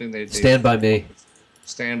something. They Stand by me.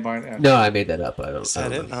 Stand by. No, I made that up. I don't. Is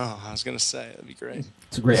that it? Oh, I was gonna say that'd be great.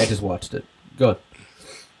 It's great. I just watched it. Go on.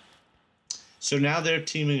 So now they're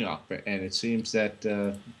teaming up, and it seems that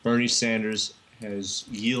Bernie Sanders has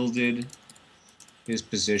yielded his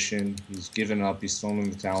position. He's given up. He's thrown in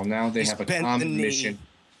the towel. Now they have a common mission.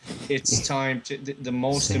 It's time to. The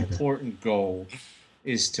most important goal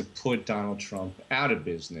is to put Donald Trump out of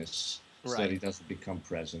business so that he doesn't become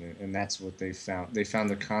president. And that's what they found. They found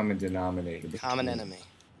the common denominator. Common enemy.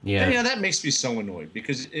 Yeah. And, that makes me so annoyed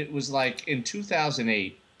because it was like in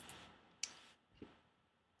 2008,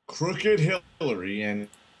 crooked Hillary and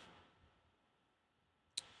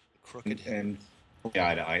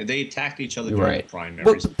they attacked each other during the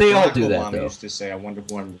primaries. But they all Barack do that, Obama though. used to say, I wonder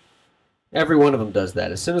who I'm... Every one of them does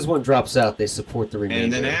that. As soon as one drops out, they support the remainder.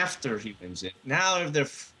 And then after he wins it, now they're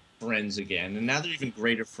friends again, and now they're even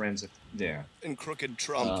greater friends. And crooked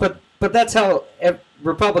Trump. But that's how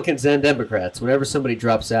Republicans and Democrats, whenever somebody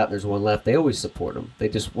drops out and there's one left, they always support them. They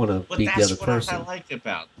just want to beat the other person. That's what I like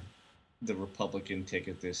about the Republican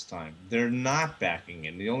ticket this time. They're not backing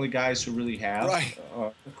in. The only guys who really have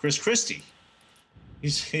Chris Christie.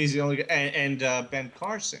 He's the only guy, and Ben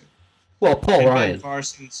Carson. Well, Paul Ryan. Ben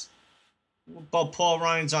Carson's. Well, Paul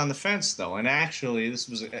Ryan's on the fence though, and actually,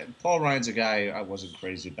 Paul Ryan's a guy I wasn't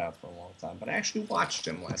crazy about for a long time, but I actually watched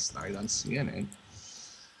him last night on CNN,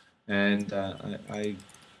 and I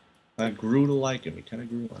grew to like him. He kind of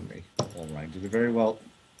grew on me. Paul Ryan did it very well.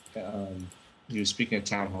 He was speaking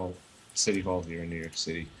at City Hall here in New York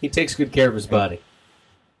City. He takes good care of his body.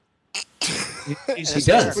 He does.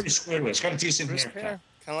 He's pretty square. He's got a decent haircut.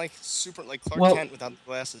 Kind of like Clark Kent without the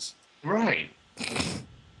glasses. Right.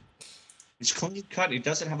 He's clean cut. He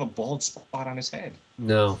doesn't have a bald spot on his head.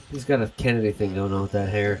 No, he's got a Kennedy thing going on with that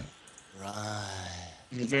hair. Right.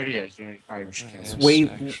 He's very Irish.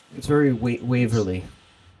 It's very Waverly.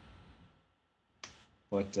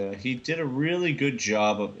 But he did a really good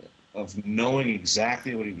job of knowing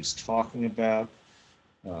exactly what he was talking about.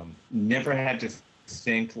 Never had to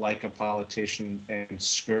think like a politician and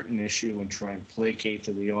skirt an issue and try and placate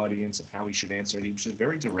to the audience of how he should answer it. He was just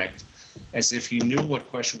very direct, as if he knew what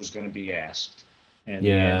question was going to be asked and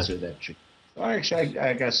the answer that should. Actually,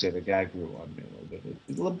 I gotta say, the guy grew on me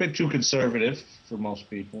a little bit too conservative for most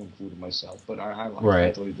people, including myself. But I like him.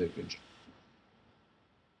 I thought he did a good job.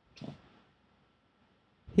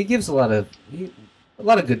 He gives a lot of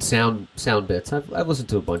good sound bits. I've listened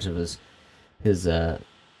to a bunch of his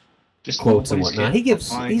just quotes and whatnot.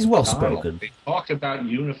 He's well spoken. They talk about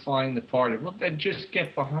unifying the party. Well, then just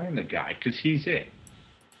get behind the guy because he's it.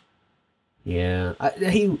 Yeah,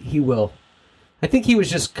 he will. I think he was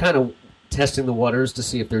just kind of testing the waters to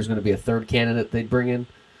see if there's going to be a third candidate they'd bring in,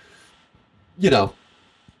 to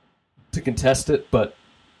contest it. But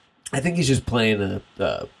I think he's just playing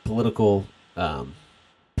a political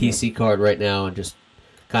PC card right now and just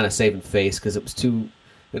kind of saving face because it was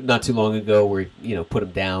not too long ago where he, put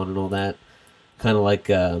him down and all that, kind of like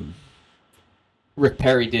Rick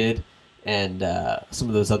Perry did and some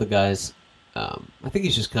of those other guys. I think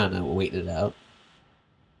he's just kind of waiting it out.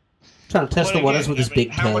 Trying to test the waters with his big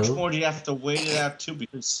toe. How much more do you have to wait it out, too?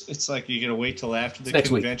 Because it's like you're going to wait till after the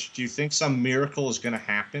convention. Week. Do you think some miracle is going to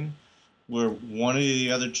happen where one of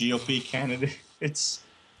the other GOP candidates...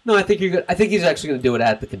 No, I think you're good. I think he's actually going to do it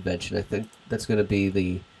at the convention. I think that's going to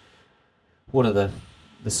be one of the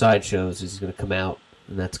sideshows. He's going to come out,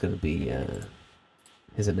 and that's going to be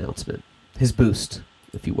his announcement, his boost,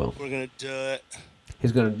 if you will. We're going to do it.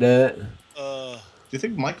 He's going to do it. Do you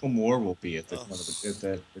think Michael Moore will be at the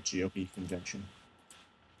GOP convention?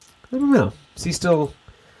 I don't know. Is he still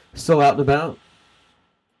out and about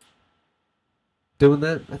doing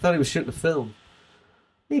that? I thought he was shooting a film.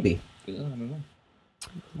 Maybe. Yeah, I don't know.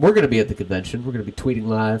 We're going to be at the convention. We're going to be tweeting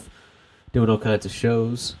live, doing all kinds of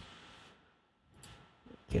shows.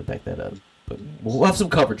 Can't back that up, but we'll have some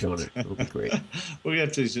coverage on it. It'll be great. We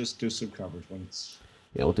have to just do some coverage when it's...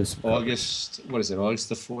 Yeah, we'll do some August, coverage. What is it, August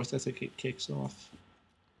the 4th, I think it kicks off?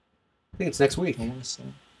 I think it's next week. I want to say.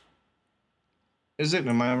 Is it?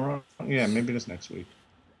 Am I wrong? Yeah, maybe it's next week.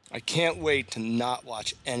 I can't wait to not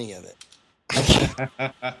watch any of it.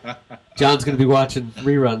 John's going to be watching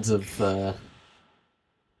reruns of...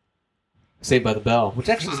 Saved by the Bell, which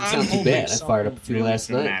actually doesn't sound too bad. I fired up a few last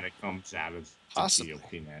night. Comes out of possibly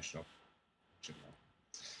GOP national.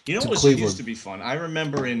 You know what used to be fun? I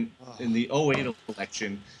remember in the 2008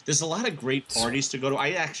 election, there's a lot of great parties to go to.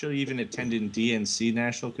 I actually even attended DNC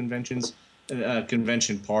national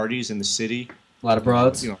convention parties in the city. A lot of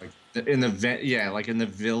broads. Like in the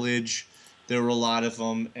village, there were a lot of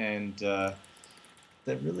them, and that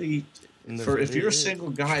really, if you're a single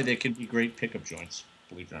guy, they can be great pickup joints.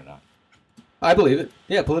 Believe it or not. I believe it.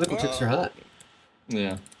 Yeah, political chicks are hot.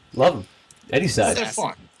 Yeah. Love them. Any side. They're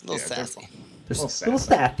fun. A little sassy. They're a little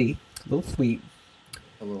sassy. A little sweet.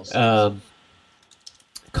 A little sassy.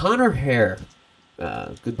 Connor Hare,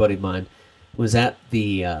 good buddy of mine, was at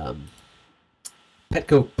the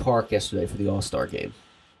Petco Park yesterday for the All-Star game.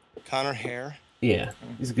 Connor Hare? Yeah,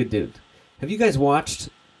 he's a good dude. Have you guys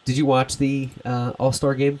did you watch the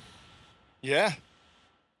All-Star game? Yeah.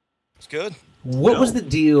 It's good. What was the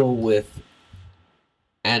deal with...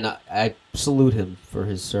 And I salute him for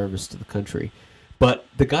his service to the country. But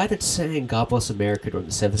the guy that sang God Bless America during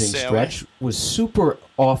the seventh inning stretch was super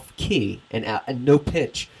off-key and no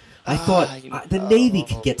pitch. I thought the Navy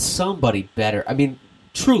could get somebody better. I mean,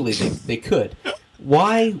 truly, they could.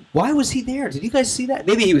 Why was he there? Did you guys see that?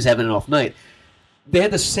 Maybe he was having an off night. They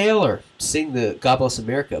had the sailor sing the God Bless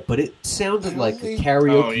America, but it sounded like a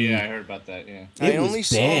karaoke. Oh, yeah, I heard about that, yeah. I only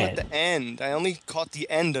saw it at the end. I only caught the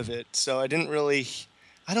end of it, so I didn't really...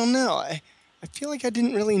 I don't know. I feel like I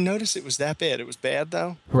didn't really notice it was that bad. It was bad,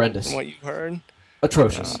 though? Horrendous. From what you heard?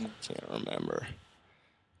 Atrocious. Can't remember.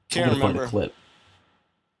 Find a clip.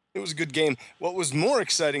 It was a good game. What was more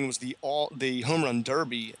exciting was the home run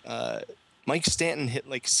derby. Mike Stanton hit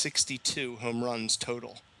like 62 home runs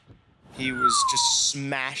total. He was just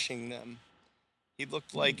smashing them. He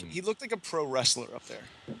looked like a pro wrestler up there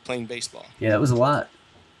playing baseball. Yeah, that was a lot.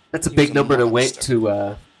 That's a big number to wait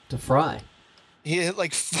to fry. He hit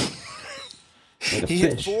like he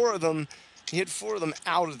hit four of them. He hit four of them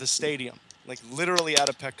out of the stadium, like literally out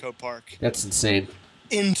of Petco Park. That's insane.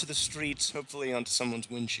 Into the streets, hopefully onto someone's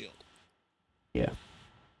windshield. Yeah.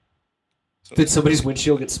 So did somebody's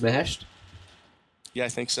windshield get smashed? Yeah, I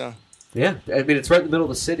think so. Yeah, I mean it's right in the middle of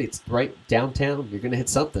the city. It's right downtown. You're gonna hit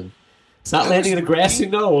something. It's not landing in a grassy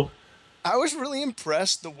knoll. I was really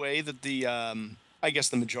impressed the way that I guess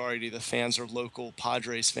the majority of the fans are local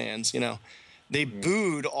Padres fans. They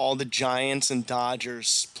booed all the Giants and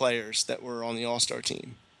Dodgers players that were on the All-Star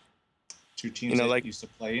team. Two teams that used to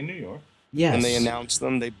play in New York. Yes. And they announced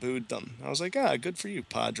them, they booed them. I was like, good for you,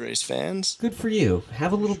 Padres fans. Good for you.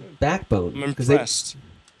 Have a little backbone. I'm impressed.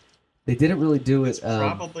 They didn't really do it. It's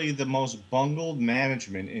probably the most bungled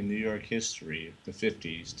management in New York history of the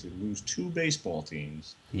 50s to lose two baseball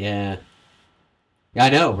teams. Yeah. Yeah, I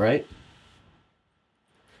know, right?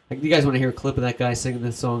 Do you guys want to hear a clip of that guy singing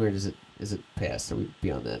this song, or is it past? Are we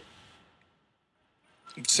beyond that?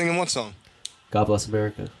 Singing what song? God Bless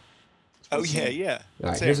America. Oh, yeah. All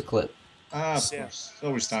right, here's a clip. Of course. It's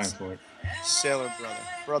always time for it. Sailor Brother.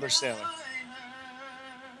 Brother Sailor.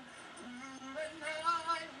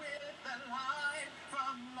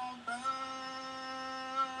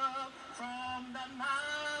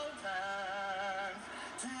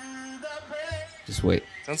 Just wait.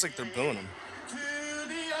 Sounds like they're booing him.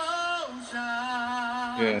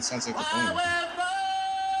 Yeah, it sounds like they're booing him.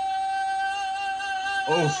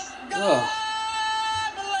 Oh.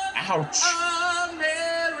 Ouch.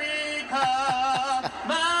 America,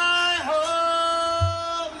 my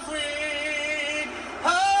home sweet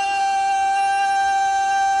home.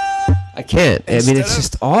 I I can't. I mean, it's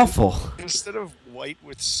just awful. Instead of white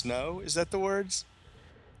with snow, is that the words?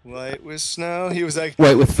 White with snow. He was like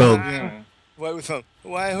White with foam. White with foam.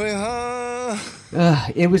 White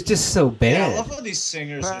with It was just so bad. Yeah, I love how these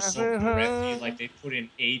singers are so breathy. Like they put an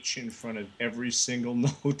H in front of every single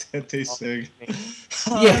note that they sing.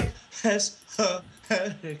 Yeah.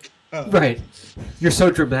 Right. You're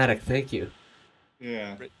so dramatic. Thank you.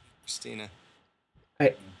 Yeah. Christina.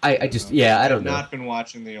 I just I don't know. I've not been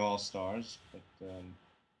watching the All Stars, but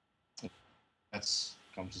that's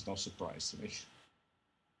comes as no surprise to me.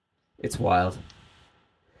 It's wild.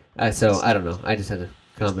 So I don't know. I just had to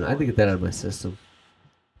comment. I had to get that out of my system.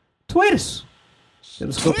 Tweet us.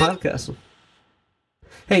 Let's go Podcastle.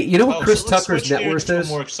 Hey, you know what Chris Tucker's net worth is?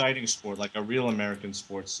 A more exciting sport, like a real American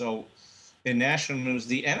sport. So, in national news,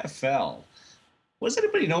 the NFL. What does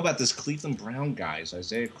anybody know about this Cleveland Brown guys,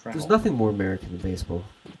 Isaiah Crowell? There's nothing more American than baseball.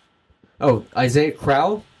 Oh, Isaiah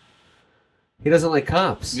Crowell? He doesn't like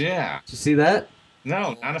cops. Yeah. Did you see that?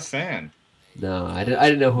 No, not a fan. No, I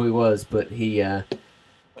didn't know who he was, but he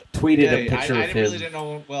tweeted a picture of him. I really didn't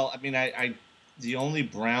know. Well, I mean, I the only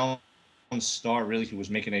Brown star really who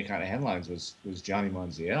was making any kind of headlines was Johnny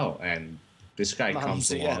Manziel, and this guy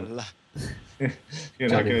comes along. You're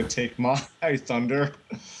not going to take my thunder.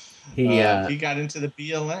 He got into the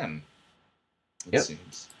BLM. It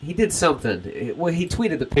seems. He did something. Well, he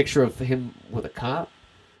tweeted the picture of him with a cop,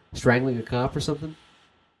 strangling a cop or something.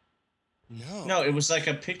 No, it was like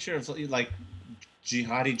a picture of like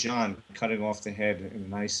Jihadi John cutting off the head in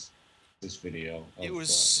an ISIS video. It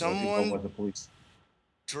was someone the police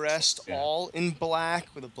dressed all in black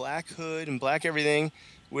with a black hood and black everything,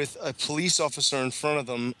 with a police officer in front of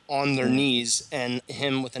them on their knees, and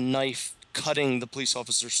him with a knife cutting the police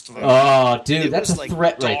officer's throat. Oh, dude, that's a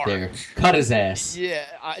threat right there. Cut his ass. Yeah,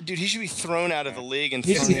 dude, he should be thrown out of the league and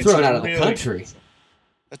he should be thrown out of the country.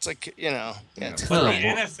 That's like, yeah. The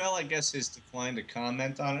NFL, I guess, has declined to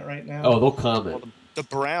comment on it right now. Oh, they'll comment. Well, the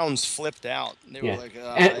Browns flipped out. They were like,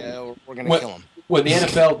 we're going to kill him. When the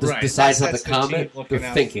NFL decides not to comment,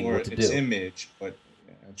 they're thinking what to do. Its image, but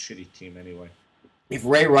a shitty team anyway. If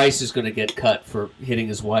Ray Rice is going to get cut for hitting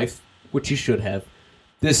his wife, which he should have,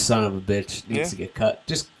 this son of a bitch needs to get cut.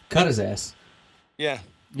 Just cut his ass. Yeah.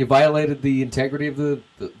 You violated the integrity of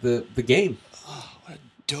the game. Oh, what a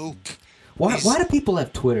dope. Why do people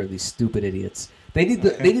have Twitter, these stupid idiots? They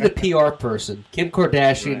need a PR person. Kim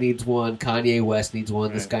Kardashian needs one. Kanye West needs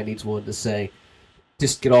one. This guy needs one to say,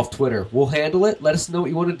 just get off Twitter. We'll handle it. Let us know what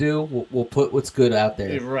you want to do. We'll put what's good out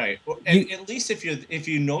there. You're right. Well, at least if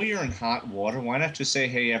you know you're in hot water, why not just say,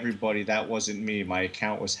 hey, everybody, that wasn't me. My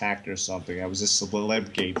account was hacked or something. I was a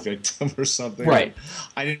celeb-gate victim or something. Right.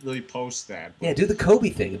 I didn't really post that. Yeah, do the Kobe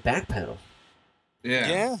thing and backpedal.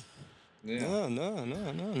 Yeah.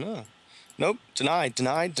 No. Nope. Denied.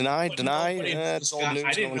 It's old news.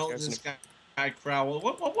 I didn't know this guy Crowell.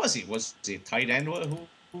 What was he? Was he a tight end? Who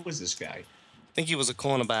was this guy? I think he was a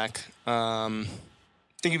cornerback. I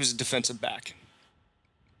think he was a defensive back.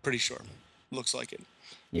 Pretty sure. Looks like it.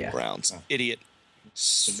 Yeah. Browns. Idiot.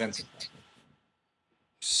 Defensive back.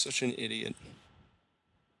 Such an idiot.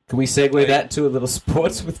 Can we segue that to a little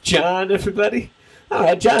sports with John, everybody? All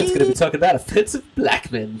right, John's going to be talking about offensive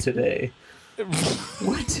black men today.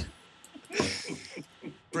 What?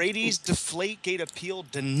 Brady's Deflategate appeal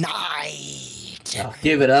denied. Oh,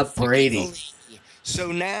 give it up, Brady.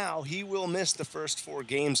 So now he will miss the first 4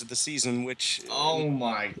 games of the season, which... Oh,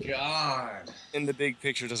 my God. In the big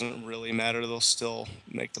picture doesn't really matter. They'll still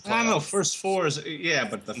make the playoffs. I don't know. First 4 is... Yeah,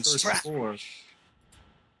 but the first 4...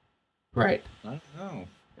 Right. I don't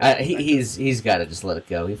know. He's got to just let it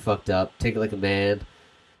go. He fucked up. Take it like a man.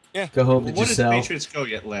 Yeah. Go home to yourself. yourself. What did the Patriots go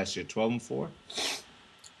yet last year? 12-4?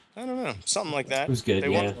 I don't know. Something like that. It was good, They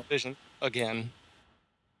won the division. Again.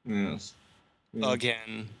 Yes.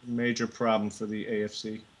 Again. Major problem for the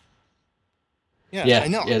AFC. Yeah, I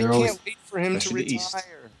know. Yeah, I can't always... wait for him to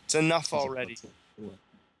retire. It's enough already.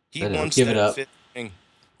 He wants Give that it up. 5th ring.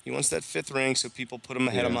 He wants that 5th ring, so people put him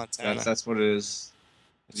ahead of Montana. That's what it is.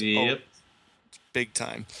 Yep. Big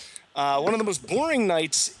time. One of the most boring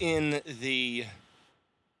nights in the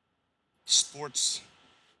sports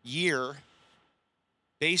year.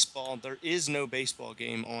 Baseball. There is no baseball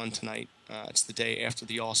game on tonight. It's the day after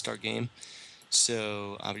the All-Star game.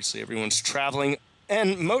 So, obviously, everyone's traveling,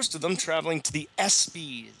 and most of them traveling to the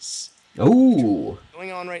ESPYs. Oh.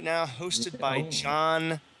 Going on right now, hosted by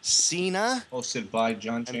John Cena. Hosted by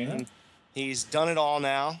John Cena. He's done it all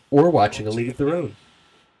now. Or watching A League of Their Own.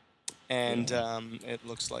 And it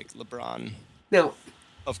looks like LeBron, now,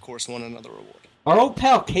 of course, won another award. Our old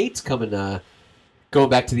pal Kate's coming going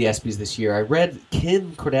back to the ESPYs this year, I read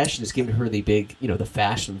Kim Kardashian has given her the big, the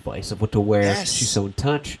fashion advice of what to wear. Yes. She's so in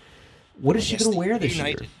touch. What is she going to wear this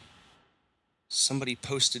year? Somebody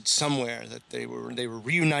posted somewhere that they were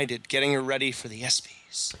reunited, getting her ready for the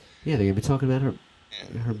ESPYs. Yeah, they're going to be talking about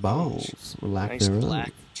her balls. Or lack nice thereof.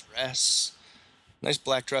 black dress. Nice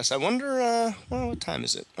black dress. I wonder, what time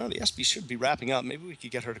is it? Oh, the ESPYs should be wrapping up. Maybe we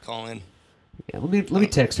could get her to call in. Yeah, let me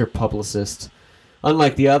text her publicist.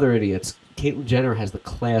 Unlike the other idiots, Caitlyn Jenner has the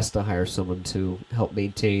class to hire someone to help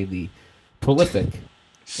maintain the prolific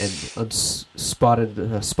and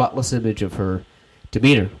spotless image of her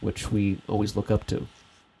demeanor, which we always look up to.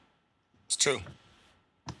 It's true.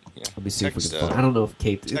 Yeah. Let me see if we can find. I don't know if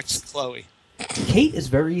Kate. Text Chloe. Kate is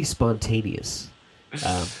very spontaneous.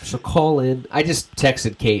 She'll call in. I just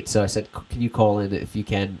texted Kate, so I said, "Can you call in if you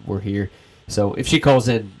can? We're here." So if she calls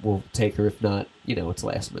in, we'll take her. If not, it's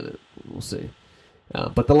last minute. We'll see.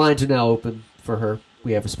 But the lines are now open for her.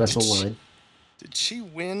 We have a special line. Did she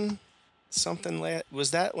win something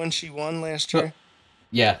was that when she won last year?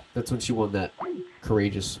 Yeah, that's when she won that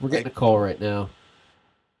Courageous. We're getting a call right now.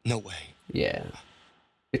 No way. Yeah.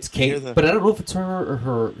 It's Kate, but I don't know if it's her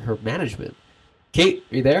or her management. Kate,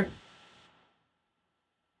 are you there?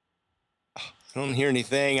 I don't hear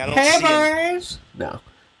anything. I don't see anything. No,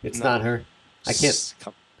 it's not her. I can't.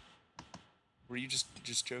 Were you just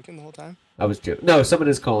joking the whole time? I was joking. No, someone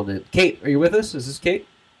is calling in. Kate, are you with us? Is this Kate?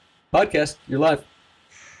 Podcast, you're live.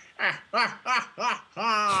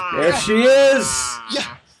 There she is.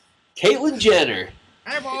 Yeah. Caitlyn Jenner.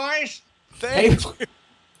 Hey, boys.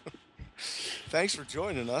 Thanks for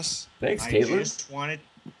joining us. Thanks, Caitlyn. I just wanted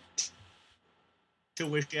to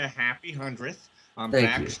wish you a happy 100th. I'm Thank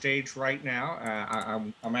backstage right now.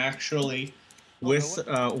 I'm actually with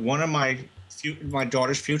one of my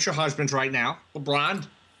daughter's future husbands right now, LeBron.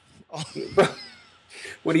 Oh.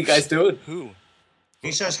 What are you guys doing? Who?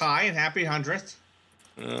 He says hi and happy 100th.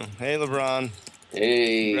 Oh, hey, LeBron.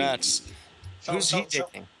 Hey. Congrats. Who's he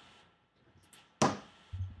dating?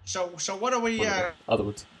 So what are we? Other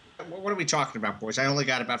ones. What are we talking about, boys? I only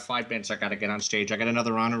got about 5 minutes. I got to get on stage. I got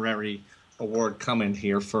another honorary award coming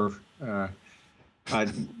here for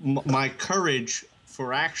my courage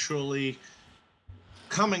for actually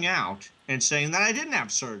coming out and saying that I didn't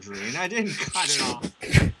have surgery and I didn't cut it off.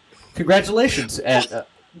 Congratulations. And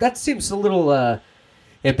that seems a little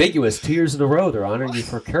ambiguous. 2 years in a row, they're honoring you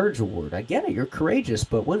for a courage award. I get it. You're courageous,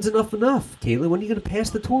 but when's enough? Caitlyn, when are you going to pass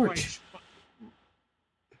the torch?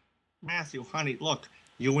 Matthew, honey, look,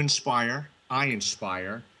 you inspire, I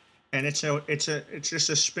inspire, and it's just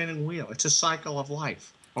a spinning wheel. It's a cycle of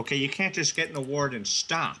life. Okay, you can't just get an award and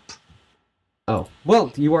stop. Oh,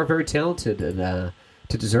 well, you are very talented and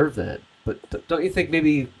to deserve that. But don't you think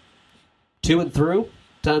maybe to and through?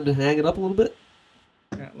 Time to hang it up a little bit?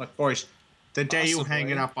 Yeah, look, boys, the day you hang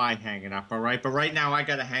it up, I hang it up, all right? But right now, I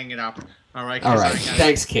got to hang it up, all right? All right.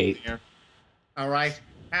 Thanks, Kate. All right?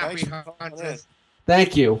 Happy 100th.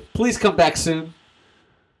 Thank you. Please come back soon.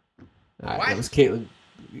 All right, What? that was Caitlyn.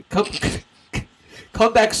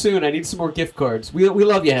 Come back soon. I need some more gift cards. We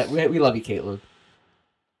love you. We love you, Caitlyn.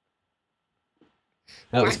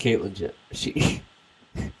 That was Caitlyn. She,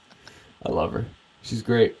 I love her. She's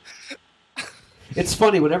great. It's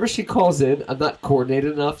funny whenever she calls in. I'm not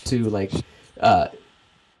coordinated enough to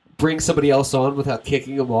bring somebody else on without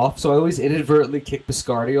kicking him off. So I always inadvertently kick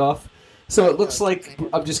Biscardi off. So it looks like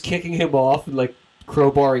I'm just kicking him off and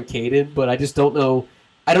crowbarring Kate in, but I just don't know.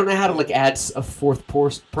 I don't know how to add a fourth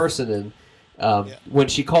person in when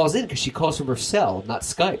she calls in because she calls from her cell, not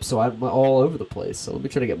Skype. So I'm all over the place. So let me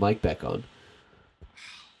try to get Mike back on.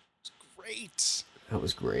 It's great. That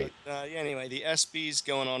was great. But, anyway, the ESPY's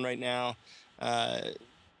going on right now.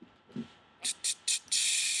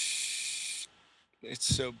 It's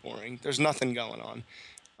so boring. There's nothing going on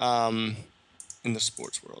in the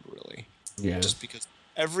sports world, really. Yeah. Just because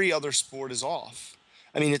every other sport is off.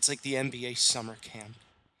 I mean, it's like the NBA summer camp.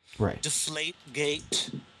 Right. Deflate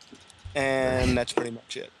Gate. And that's pretty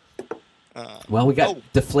much it. Well, we got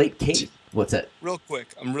Deflate Kate. What's that? Real quick,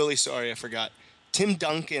 I'm really sorry I forgot. Tim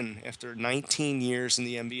Duncan, after 19 years in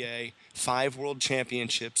the NBA, 5 world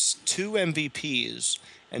championships, 2 MVPs,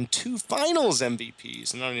 and 2 finals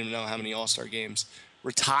MVPs, and I don't even know how many All-Star games,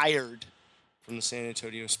 retired from the San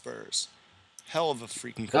Antonio Spurs. Hell of a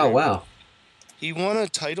freaking career. Oh, wow. He won a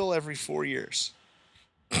title every 4 years.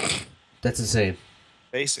 That's insane.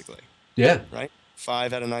 Basically. Yeah. Right?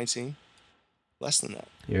 5 out of 19. Less than that.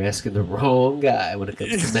 You're asking the wrong guy when it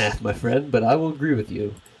comes to math, my friend, but I will agree with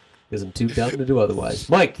you because I'm too dumb to do otherwise.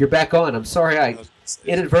 Mike, you're back on. I'm sorry I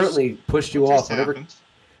inadvertently pushed you off.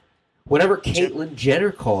 Whenever Caitlyn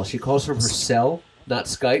Jenner calls, she calls from her cell, not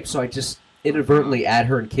Skype, so I just inadvertently add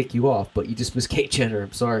her and kick you off, but you just missed Kate Jenner.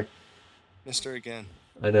 I'm sorry. Missed her again.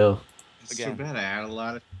 I know. It's too bad. I had a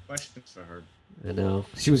lot of questions for her. I know.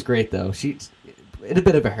 She was great, though. She's in a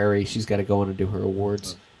bit of a hurry. She's got to go on and do her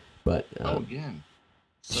awards. But again.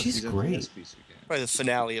 She's great. Probably the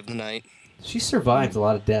finale of the night. She survived a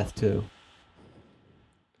lot of death, too.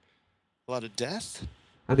 A lot of death?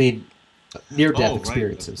 I mean, near-death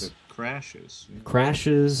experiences. The crashes. Yeah.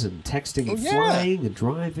 Crashes and texting and flying and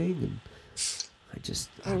driving. And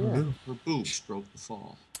I don't know. Her boobs broke the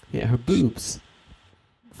fall. Yeah, her boobs.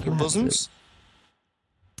 Her bosoms?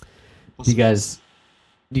 Do you guys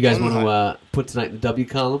want to put tonight in the W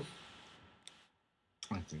column?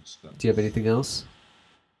 I think so. Do you have anything else?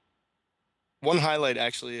 One highlight,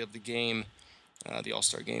 actually, of the game, the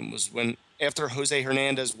All-Star game, was when after Jose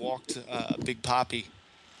Hernandez walked Big Papi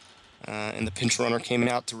and the pinch runner came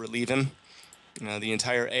out to relieve him, the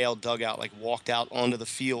entire AL dugout walked out onto the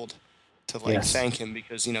field to thank him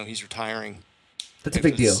because he's retiring. That's a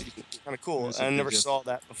big deal. Kind of cool. I never saw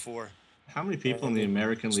that before. How many people in the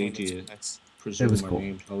American League do you presume are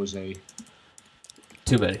named Jose?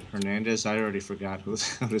 Too many. Hernandez, I already forgot who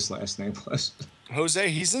his last name was. Jose,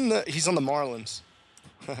 he's on the Marlins.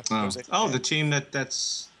 The team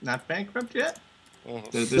that's not bankrupt yet?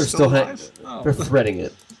 They're still alive? They're threading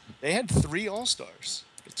it. They had 3 All-Stars.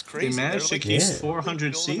 It's crazy. They managed to keep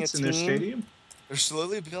 400 seats in their stadium? They're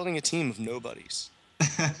slowly building a team of nobodies.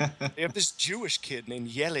 They have this Jewish kid named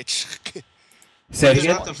Yelich. They're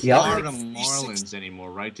not the Florida Marlins anymore,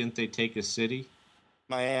 right? Didn't they take a city?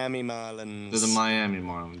 Miami Marlins. They're the Miami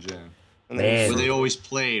Marlins, yeah. Where they always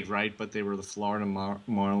played, right? But they were the Florida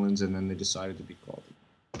Marlins, and then they decided to be called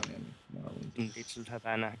the Miami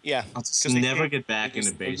Marlins. Yeah. I'll never get back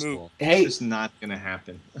into baseball. Hey, it's just not going to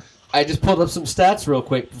happen. I just pulled up some stats real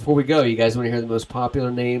quick before we go. You guys want to hear the most popular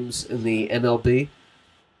names in the MLB?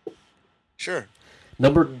 Sure.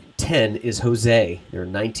 Number 10 is Jose. There are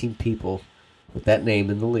 19 people with that name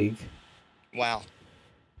in the league. Wow.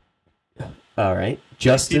 All right.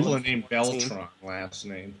 Justin. People are named Beltran last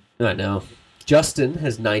name. I know. Justin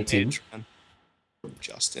has 19.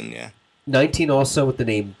 Justin, yeah. 19 also with the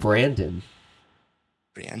name Brandon.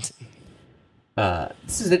 Brandon.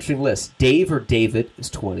 This is an interesting list. Dave or David is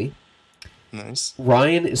 20. Nice.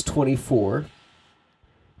 Ryan is 24.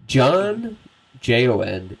 John,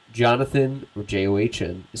 Jon, Jonathan, or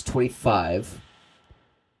John, is 25.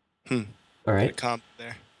 All right. Comp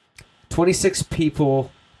there. 26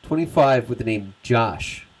 people, 25 with the name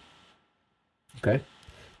Josh. Okay.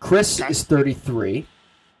 Chris is 33.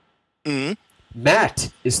 Mm-hmm.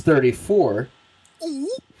 Matt is 34. Ooh.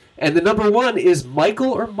 And the number 1 is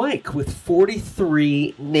Michael or Mike with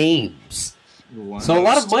 43 names. Wow. So a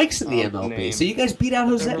lot of Mikes in the MLB. So you guys beat out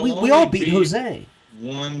Jose. We all beat Jose.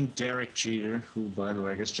 One Derek Jeter, who, by the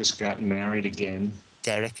way, I guess just got married again.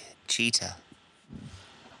 Derek Jeter.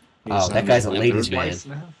 Oh, that guy's a ladies' man.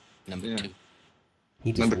 Number 2.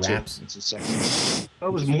 He just raps. It's a second. Oh,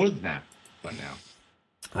 it was more than that by now.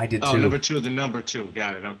 I did too. Oh, number 2, the number 2.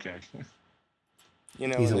 Got it, okay.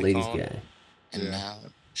 He's a ladies' guy. And now,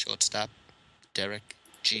 shortstop, Derek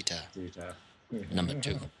Jeter. Number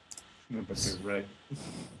 2. Number 2, right.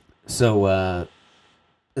 So,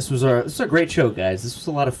 this was a great show, guys. This was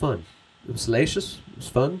a lot of fun. It was salacious. It was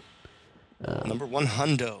fun. Number 1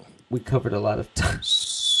 hundo. We covered a lot of time.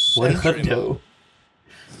 1 hundo.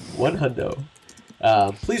 1 hundo.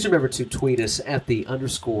 Please remember to tweet us at the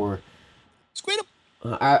 _. Squeed up.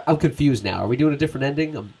 I'm confused now. Are we doing a different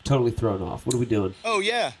ending? I'm totally thrown off. What are we doing? Oh,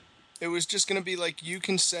 yeah. It was just going to be you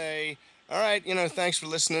can say, all right, thanks for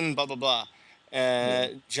listening, blah, blah, blah.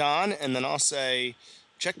 John, and then I'll say,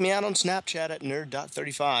 check me out on Snapchat at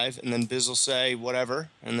nerd.35, and then Biz will say whatever,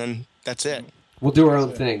 and then that's it. We'll do our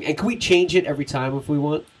own thing. And can we change it every time if we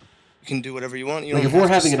want? You can do whatever you want. If we're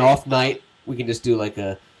having an off night, we can just do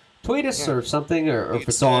a tweet us or something, or if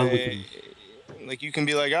it's on, we can... you can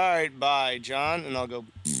be all right, bye, John, and I'll go,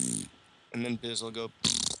 and then Biz will go.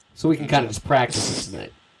 So we can kind of just practice it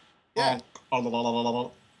tonight. Yeah.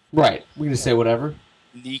 Right. We can just say whatever.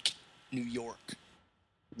 Neek, New York.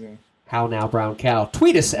 Yeah. How now, brown cow.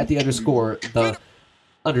 Tweet us at the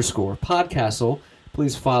 _Podcastle.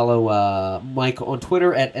 Please follow Mike on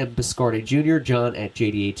Twitter at mbiscardi Jr., John at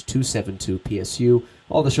JDH272PSU.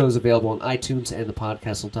 All the shows available on iTunes and the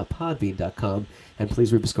podcastle.podbean.com. And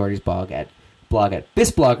please read Biscardi's blog at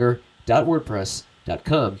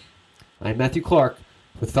bisblogger.wordpress.com. I'm Matthew Clark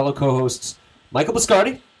with fellow co-hosts Michael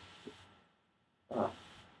Biscardi.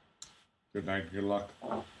 Good night, good luck.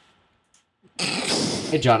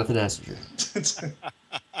 And Jonathan Assinger.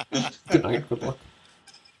 Good night, good luck.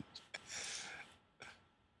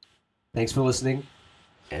 Thanks for listening.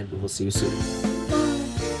 and we'll see you soon.